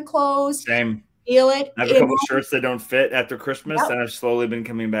feel it in my clothes. Same. Feel it. I have a couple of shirts that don't fit after Christmas, yep. And I've slowly been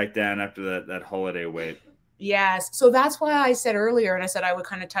coming back down after that holiday weight. Yes. So that's why I said earlier, and I said I would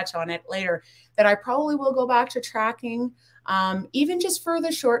kind of touch on it later, that I probably will go back to tracking, even just for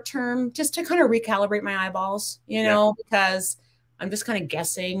the short term, just to kind of recalibrate my eyeballs, you know, because I'm just kind of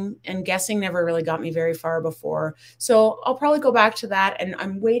guessing, and guessing never really got me very far before. So I'll probably go back to that, and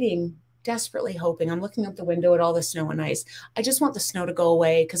I'm waiting, desperately hoping. I'm looking out the window at all the snow and ice. I just want the snow to go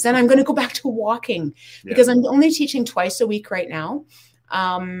away, because then I'm going to go back to walking, because I'm only teaching twice a week right now.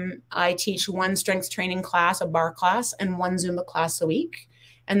 I teach 1 strength training class, a bar class, and 1 Zumba class a week.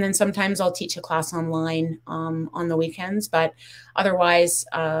 And then sometimes I'll teach a class online on the weekends, but otherwise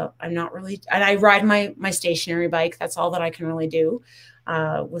I'm not really, and I ride my stationary bike. That's all that I can really do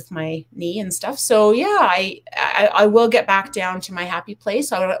with my knee and stuff. So yeah, I will get back down to my happy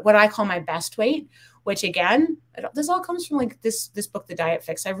place, what I call my best weight, which again, this all comes from like this book, The Diet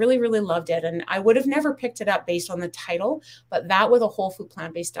Fix. I really, really loved it. And I would have never picked it up based on the title, but that with a whole food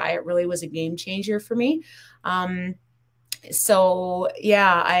plant-based diet really was a game changer for me. So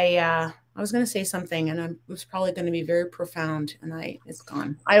yeah, I was going to say something, and it was probably going to be very profound, and it's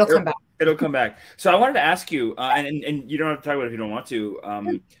gone. It'll come back. It'll come back. So I wanted to ask you, and you don't have to talk about it if you don't want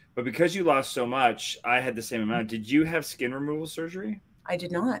to, but because you lost so much, I had the same amount. Did you have skin removal surgery? I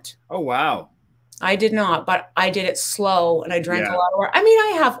did not. Oh, wow. I did not, but I did it slow, and I drank a lot of water.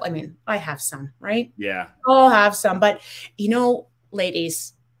 I have some, right? Yeah. I'll have some, but you know,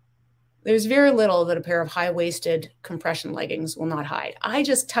 ladies, there's very little that a pair of high-waisted compression leggings will not hide. I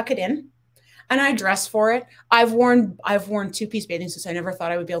just tuck it in, and I dress for it. I've worn 2-piece bathing suits. I never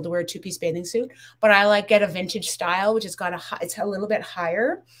thought I would be able to wear a 2-piece bathing suit, but I get a vintage style, which has got it's a little bit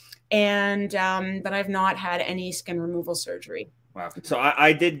higher, and but I've not had any skin removal surgery. Wow. So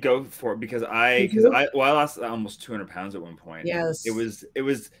I did go for it because I lost almost 200 pounds at one point. Yes. It was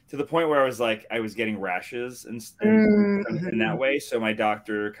to the point where I was getting rashes and in that way. So my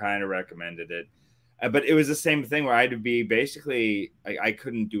doctor kind of recommended it. But it was the same thing where I had to be basically, I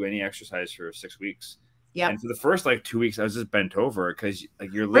couldn't do any exercise for 6 weeks. Yeah. And for the first 2 weeks, I was just bent over because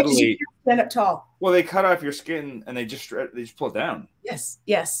you're literally you stand up tall. Well, they cut off your skin and they just pull it down. Yes.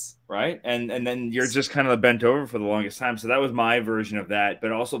 Yes. Right. And then you're just kind of bent over for the longest time. So that was my version of that.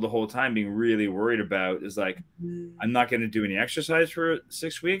 But also the whole time being really worried about is I'm not going to do any exercise for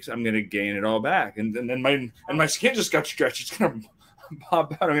 6 weeks. I'm going to gain it all back. And then my skin just got stretched. It's going to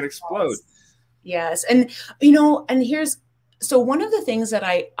pop out. I'm going to explode. Yes. And, and so one of the things that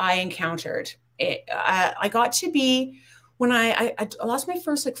I encountered, I got to be, when I lost my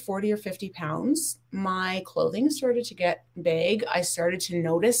first 40 or 50 pounds, my clothing started to get big. I started to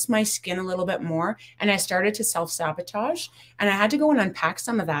notice my skin a little bit more, and I started to self-sabotage, and I had to go and unpack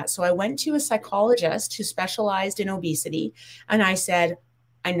some of that. So I went to a psychologist who specialized in obesity, and I said,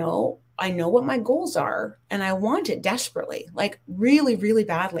 I know what my goals are, and I want it desperately, really, really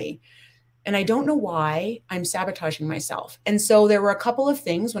badly. And I don't know why I'm sabotaging myself. And so there were a couple of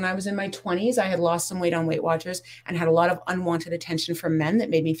things. When I was in my 20s, I had lost some weight on Weight Watchers and had a lot of unwanted attention from men that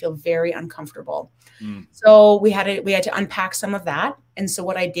made me feel very uncomfortable. So we had to unpack some of that. And so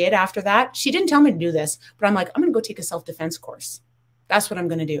what I did after that, she didn't tell me to do this, but I'm like, I'm going to go take a self-defense course. That's what I'm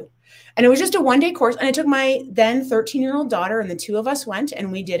going to do. And it was just a one-day course. And I took my then 13-year-old daughter, and the two of us went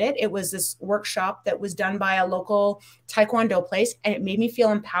and we did it. It was this workshop that was done by a local Taekwondo place, and it made me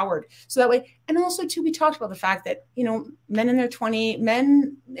feel empowered. So that way, and also too, we talked about the fact that, you know, men in their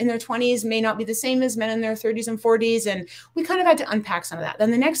 20s may not be the same as men in their 30s and 40s. And we kind of had to unpack some of that.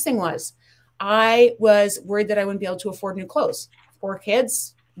 Then the next thing was, I was worried that I wouldn't be able to afford new clothes. 4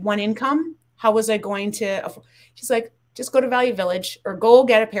 kids, 1 income. How was I going to afford? She's like, just go to Value Village or go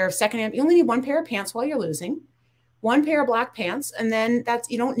get a pair of secondhand. You only need 1 pair of pants while you're losing, 1 pair of black pants. And then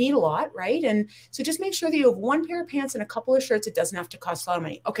you don't need a lot, right? And so just make sure that you have 1 pair of pants and a couple of shirts. It doesn't have to cost a lot of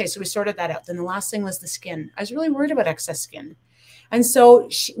money. Okay, so we sorted that out. Then the last thing was the skin. I was really worried about excess skin. And so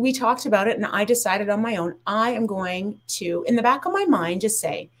we talked about it, and I decided on my own, I am going to, in the back of my mind, just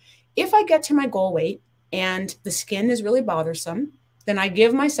say, if I get to my goal weight and the skin is really bothersome, then I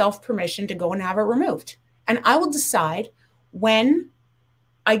give myself permission to go and have it removed. And I will decide when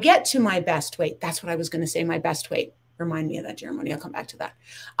I get to my best weight. That's what I was going to say, my best weight. Remind me of that, Jeremy. I'll come back to that.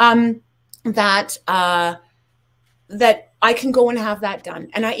 That I can go and have that done.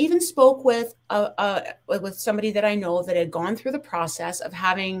 And I even spoke with somebody that I know that had gone through the process of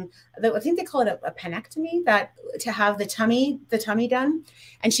having, I think they call it a penectomy, that to have the tummy done.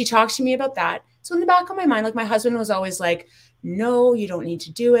 And she talked to me about that. So in the back of my mind, like my husband was always like, no, you don't need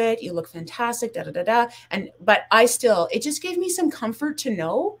to do it. You look fantastic, da, da, da, da. But it just gave me some comfort to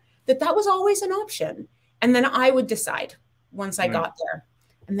know that that was always an option. And then I would decide once I got there.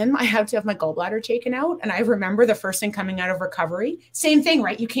 And then I have to have my gallbladder taken out. And I remember the first thing coming out of recovery, same thing,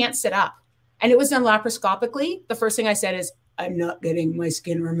 right? You can't sit up. And it was done laparoscopically. The first thing I said is, I'm not getting my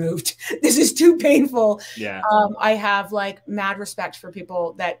skin removed. This is too painful. Yeah. I have like mad respect for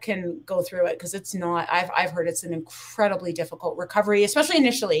people that can go through it, because it's not, I've heard it's an incredibly difficult recovery, especially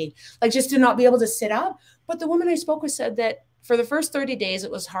initially, like just to not be able to sit up. But the woman I spoke with said that for the first 30 days,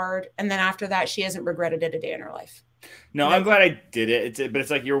 it was hard. And then after that, she hasn't regretted it a day in her life. No, I'm glad I did it. But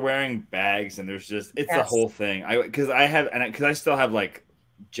it's like you're wearing bags, and there's just, it's the whole thing. Because I still have like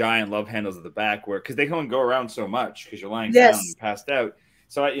giant love handles at the back because they go around so much because you're lying down and passed out.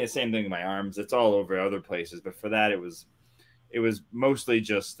 So same thing with my arms. It's all over other places. But for that, it was mostly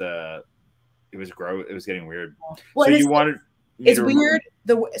just it was gross. It was getting weird. Well, so you wanted. It's weird.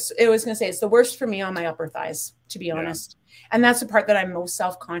 It's the worst for me on my upper thighs, to be honest. And that's the part that I'm most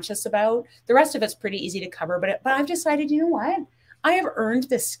self-conscious about. The rest of it's pretty easy to cover, but I've decided, you know what? I have earned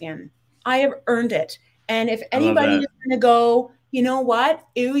this skin. I have earned it. And if anybody is going to go, you know what?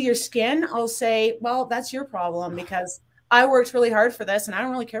 Ew, your skin, I'll say, well, that's your problem, because I worked really hard for this and I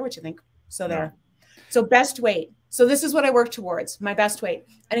don't really care what you think. So there. So best weight. So this is what I work towards, my best weight.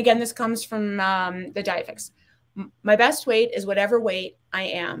 And again, this comes from the Diet Fix. My best weight is whatever weight I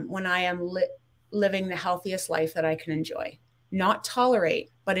am when I am living the healthiest life that I can enjoy. Not tolerate,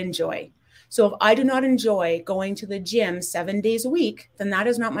 but enjoy. So if I do not enjoy going to the gym 7 days a week, then that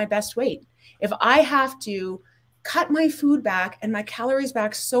is not my best weight. If I have to cut my food back and my calories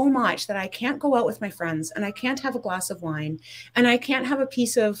back so much that I can't go out with my friends and I can't have a glass of wine and I can't have a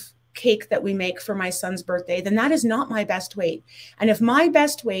piece of cake that we make for my son's birthday, then that is not my best weight. And if my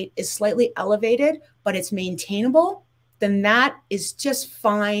best weight is slightly elevated, but it's maintainable, then that is just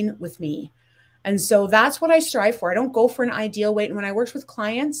fine with me. And so that's what I strive for. I don't go for an ideal weight. And when I worked with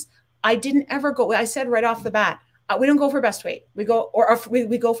clients, I didn't ever go, I said right off the bat, we don't go for best weight. We go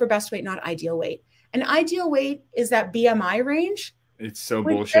for best weight, not ideal weight. And ideal weight is that BMI range. It's so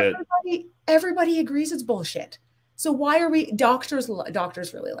bullshit. Everybody agrees it's bullshit. So why are doctors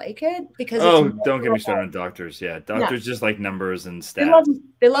really like it? Because don't get me started on doctors. Yeah, doctors just like numbers and stats.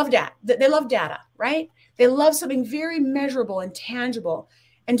 They love data. They love data, right? They love something very measurable and tangible.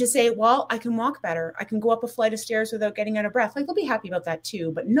 And to say, well, I can walk better. I can go up a flight of stairs without getting out of breath. Like, they'll be happy about that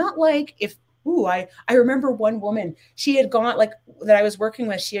too, but not like if, I remember one woman, she had gone that I was working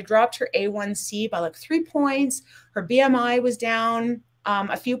with, she had dropped her A1C by 3 points. Her BMI was down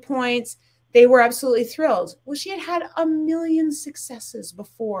a few points. They were absolutely thrilled. Well, she had 1 million successes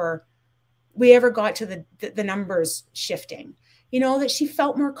before we ever got to the numbers shifting. You know, that she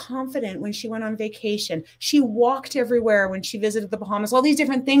felt more confident when she went on vacation. She walked everywhere when she visited the Bahamas, all these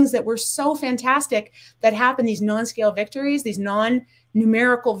different things that were so fantastic that happened, these non-scale victories, these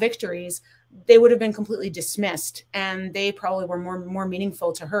non-numerical victories. they would have been completely dismissed, and they probably were more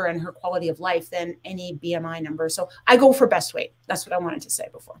meaningful to her and her quality of life than any BMI number. So I go for best weight. That's what I wanted to say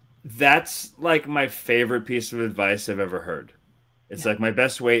before. That's like my favorite piece of advice I've ever heard. It's like my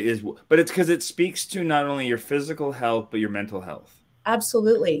best weight is, but it's because it speaks to not only your physical health, but your mental health.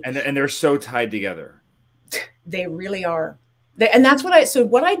 Absolutely. And they're so tied together. They really are. And that's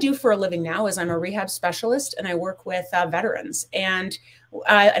what I do for a living now is I'm a rehab specialist, and I work with veterans, and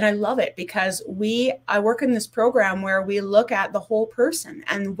I love it because I work in this program where we look at the whole person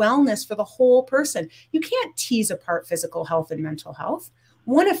and wellness for the whole person. You can't tease apart physical health and mental health.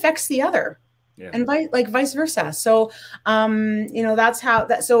 One affects the other. Yeah. And vice versa. So,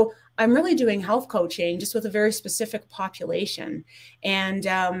 so I'm really doing health coaching just with a very specific population.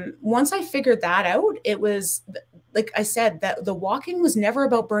 And once I figured that out, it was, like I said, that the walking was never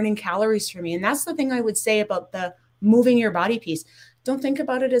about burning calories for me. And that's the thing I would say about the moving your body piece. Don't think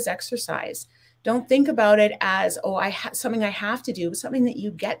about it as exercise. Don't think about it as, something I have to do, but something that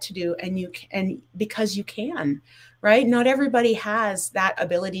you get to do, and because you can, right? Not everybody has that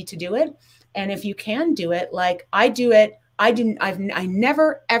ability to do it. And if you can do it, like I do it, I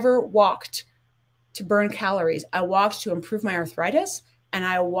never ever walked to burn calories. I walked to improve my arthritis, and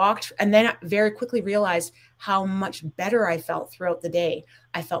I walked, and then I very quickly realized how much better I felt throughout the day.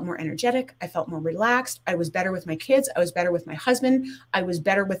 I felt more energetic. I felt more relaxed. I was better with my kids. I was better with my husband. I was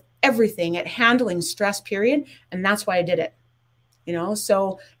better with everything at handling stress, period. And that's why I did it.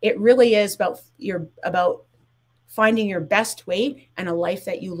 So it really is about finding your best weight and a life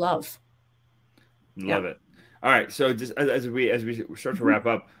that you love. Love it. All right. So just as we start to wrap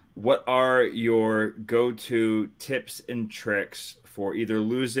up, what are your go-to tips and tricks for either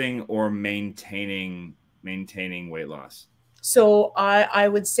losing or maintaining weight loss? So I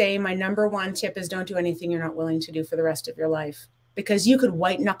would say my number one tip is don't do anything you're not willing to do for the rest of your life, because you could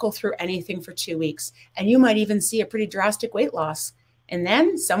white knuckle through anything for 2 weeks, and you might even see a pretty drastic weight loss. And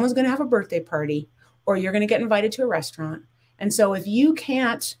then someone's going to have a birthday party, or you're going to get invited to a restaurant. And so if you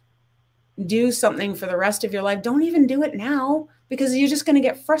can't do something for the rest of your life, don't even do it now, because you're just going to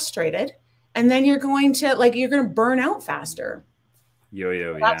get frustrated, and then you're going to burn out faster.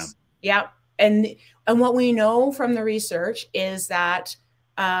 Yeah. And what we know from the research is that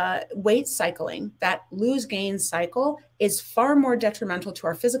weight cycling, that lose gain cycle, is far more detrimental to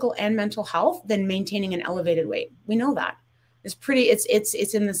our physical and mental health than maintaining an elevated weight. We know that. It's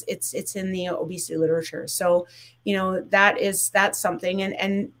in the obesity literature. So, that's something,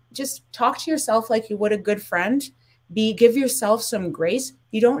 and just talk to yourself like you would a good friend. Give yourself some grace.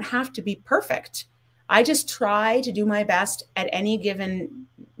 You don't have to be perfect. I just try to do my best at any given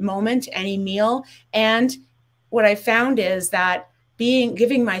moment, any meal. And what I found is that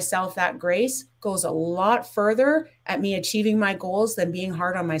giving myself that grace goes a lot further at me achieving my goals than being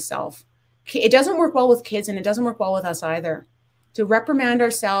hard on myself. It doesn't work well with kids, and it doesn't work well with us either. To reprimand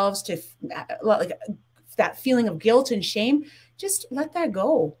ourselves, to like that feeling of guilt and shame, just let that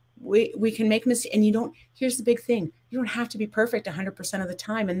go. We can make mistakes, and here's the big thing. You don't have to be perfect 100% of the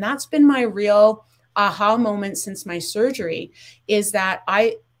time. And that's been my real aha moment since my surgery, is that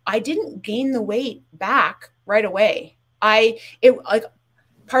I didn't gain the weight back right away.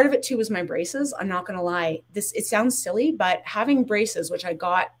 Part of it too was my braces. I'm not going to lie. It sounds silly, but having braces, which I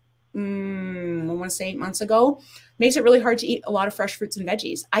got, I want to say 8 months ago, makes it really hard to eat a lot of fresh fruits and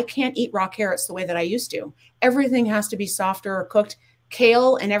veggies. I can't eat raw carrots the way that I used to. Everything has to be softer or cooked.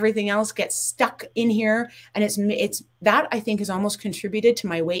 Kale and everything else gets stuck in here. And it's that I think has almost contributed to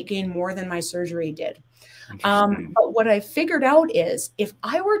my weight gain more than my surgery did. But what I figured out is if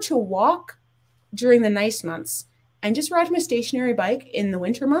I were to walk during the nice months and just ride my stationary bike in the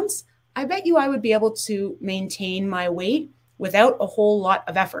winter months, I bet you I would be able to maintain my weight without a whole lot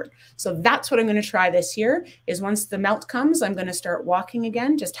of effort. So that's what I'm going to try this year, is once the melt comes, I'm going to start walking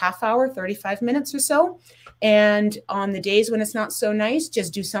again, just half hour, 35 minutes or so. And on the days when it's not so nice,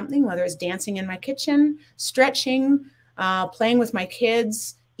 just do something, whether it's dancing in my kitchen, stretching, playing with my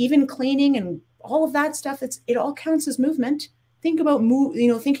kids, even cleaning and all of that stuff. It all counts as movement. Think about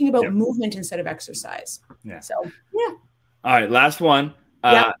thinking about movement instead of exercise. Yeah. So, yeah. All right. Last one.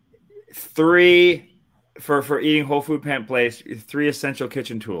 3 for eating whole food plant-based, 3 essential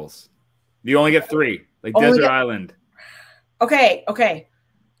kitchen tools. You only get 3, like Desert Island. Okay.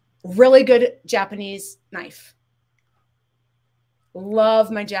 Really good Japanese knife. Love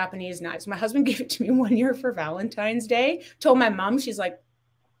my Japanese knives. My husband gave it to me one year for Valentine's Day. Told my mom, she's like,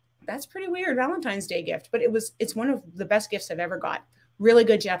 that's pretty weird Valentine's Day gift, but it's one of the best gifts I've ever got. Really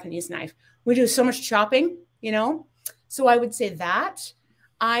good Japanese knife. We do so much chopping, So I would say that.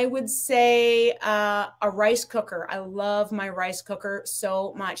 I would say a rice cooker. I love my rice cooker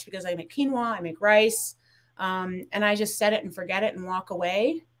so much because I make quinoa, I make rice, and I just set it and forget it and walk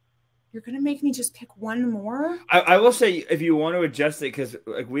away. You're going to make me just pick one more? I will say, if you want to adjust it, because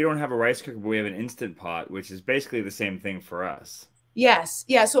like we don't have a rice cooker, but we have an Instant Pot, which is basically the same thing for us. Yes.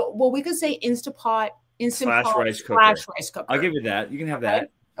 Yeah. So, well, we could say Instant Pot slash rice cooker. Rice cooker. I'll give you that. You can have that.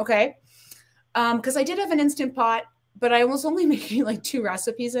 Okay. Because I did have an Instant Pot, but I was only making like 2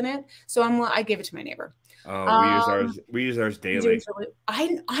 recipes in it. So I gave it to my neighbor. Oh, we use ours daily.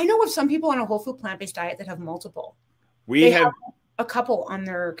 I know of some people on a whole food plant-based diet that have multiple. They have a couple on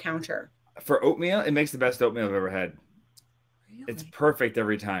their counter. For oatmeal, it makes the best oatmeal I've ever had. Really? It's perfect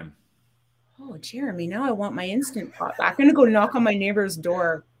every time. Oh, Jeremy, now I want my Instant Pot back. I'm going to go knock on my neighbor's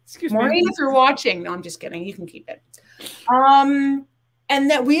door. Excuse Maureen, me. if you're watching. No, I'm just kidding. You can keep it. And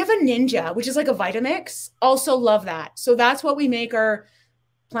that we have a Ninja, which is like a Vitamix. Also love that. So that's what we make our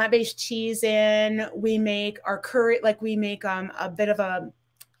plant-based cheese in. We make our curry, like we make a bit of a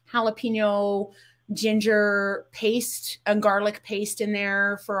jalapeno ginger paste and garlic paste in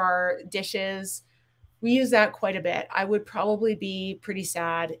there for our dishes. We use that quite a bit. I would probably be pretty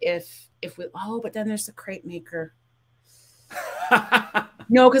sad if we, but then there's the crepe maker.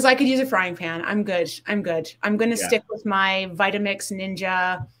 No, because I could use a frying pan. I'm good. I'm going to stick with my Vitamix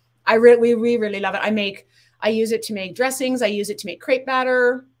Ninja. We really love it. I use it to make dressings. I use it to make crepe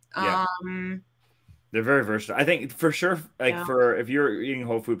batter. Yeah. They're very versatile. I think for sure, if you're eating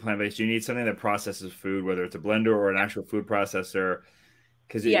whole food plant-based, you need something that processes food, whether it's a blender or an actual food processor.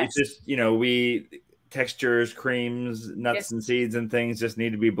 Because it's just, textures, creams, nuts and seeds and things just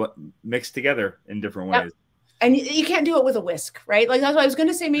need to be mixed together in different ways. And you can't do it with a whisk, right? Like that's what I was going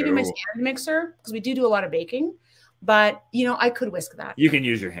to say, maybe my stand mixer, because we do a lot of baking, but I could whisk that. You can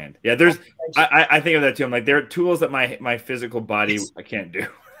use your hand. Yeah. I think of that too. I'm like, there are tools that my physical body, I can't do.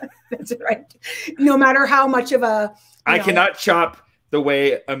 That's right. No matter how much of a, I cannot chop the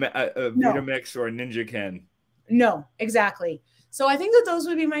way a Vitamix or a Ninja can. No, exactly. So I think that those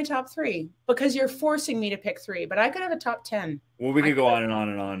would be my top 3 because you're forcing me to pick 3, but I could have a top 10. Well, we could go on and on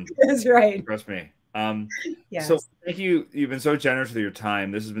and on. That's right. Trust me. Yes. So thank you. You've been so generous with your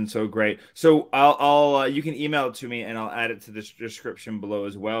time. This has been so great. So I'll you can email it to me and I'll add it to the description below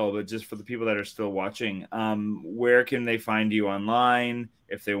as well. But just for the people that are still watching, where can they find you online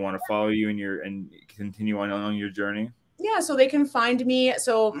if they want to follow you and continue on your journey? Yeah, so they can find me.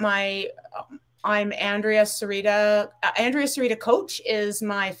 So I'm Andrea Sereda. Andrea Sereda Coach is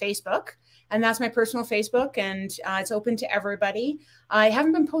my Facebook. And that's my personal Facebook, and it's open to everybody. I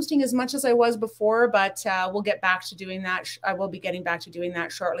haven't been posting as much as I was before, but we'll get back to doing that. I will be getting back to doing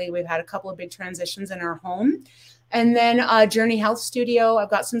that shortly. We've had a couple of big transitions in our home. And then Journey Health Studio, I've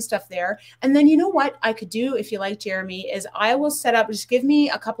got some stuff there. And then you know what I could do, if you like, Jeremy, is I will set up, just give me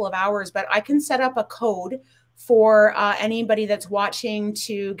a couple of hours, but I can set up a code for anybody that's watching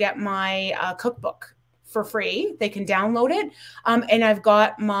to get my cookbook for free. They can download it. And I've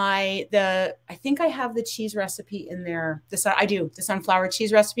got I think I have the cheese recipe in there. I do, the sunflower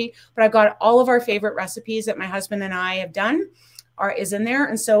cheese recipe, but I've got all of our favorite recipes that my husband and I have done is in there.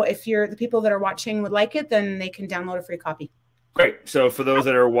 And so if the people that are watching would like it, then they can download a free copy. Great. So for those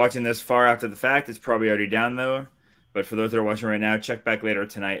that are watching this far after the fact, it's probably already down there. But for those that are watching right now, check back later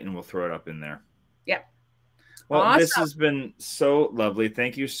tonight and we'll throw it up in there. Yeah. Well, awesome. This has been so lovely.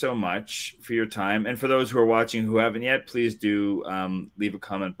 Thank you so much for your time. And for those who are watching who haven't yet, please do leave a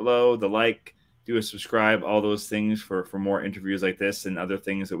comment below, do a subscribe, all those things for more interviews like this and other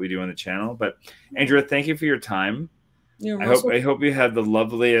things that we do on the channel. But Andrea, thank you for your time. I hope you have the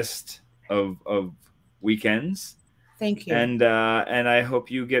loveliest of weekends. Thank you. And I hope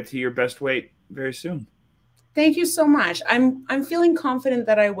you get to your best weight very soon. Thank you so much. I'm feeling confident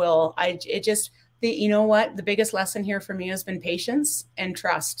that I will. You know what? The biggest lesson here for me has been patience and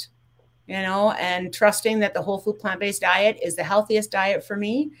trust, and trusting that the whole food plant-based diet is the healthiest diet for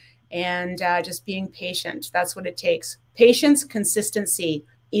me, and just being patient. That's what it takes. Patience, consistency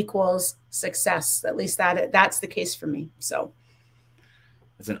equals success. At least that's the case for me. So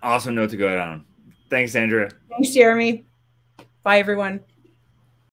it's an awesome note to go down. Thanks, Andrea. Thanks, Jeremy. Bye, everyone.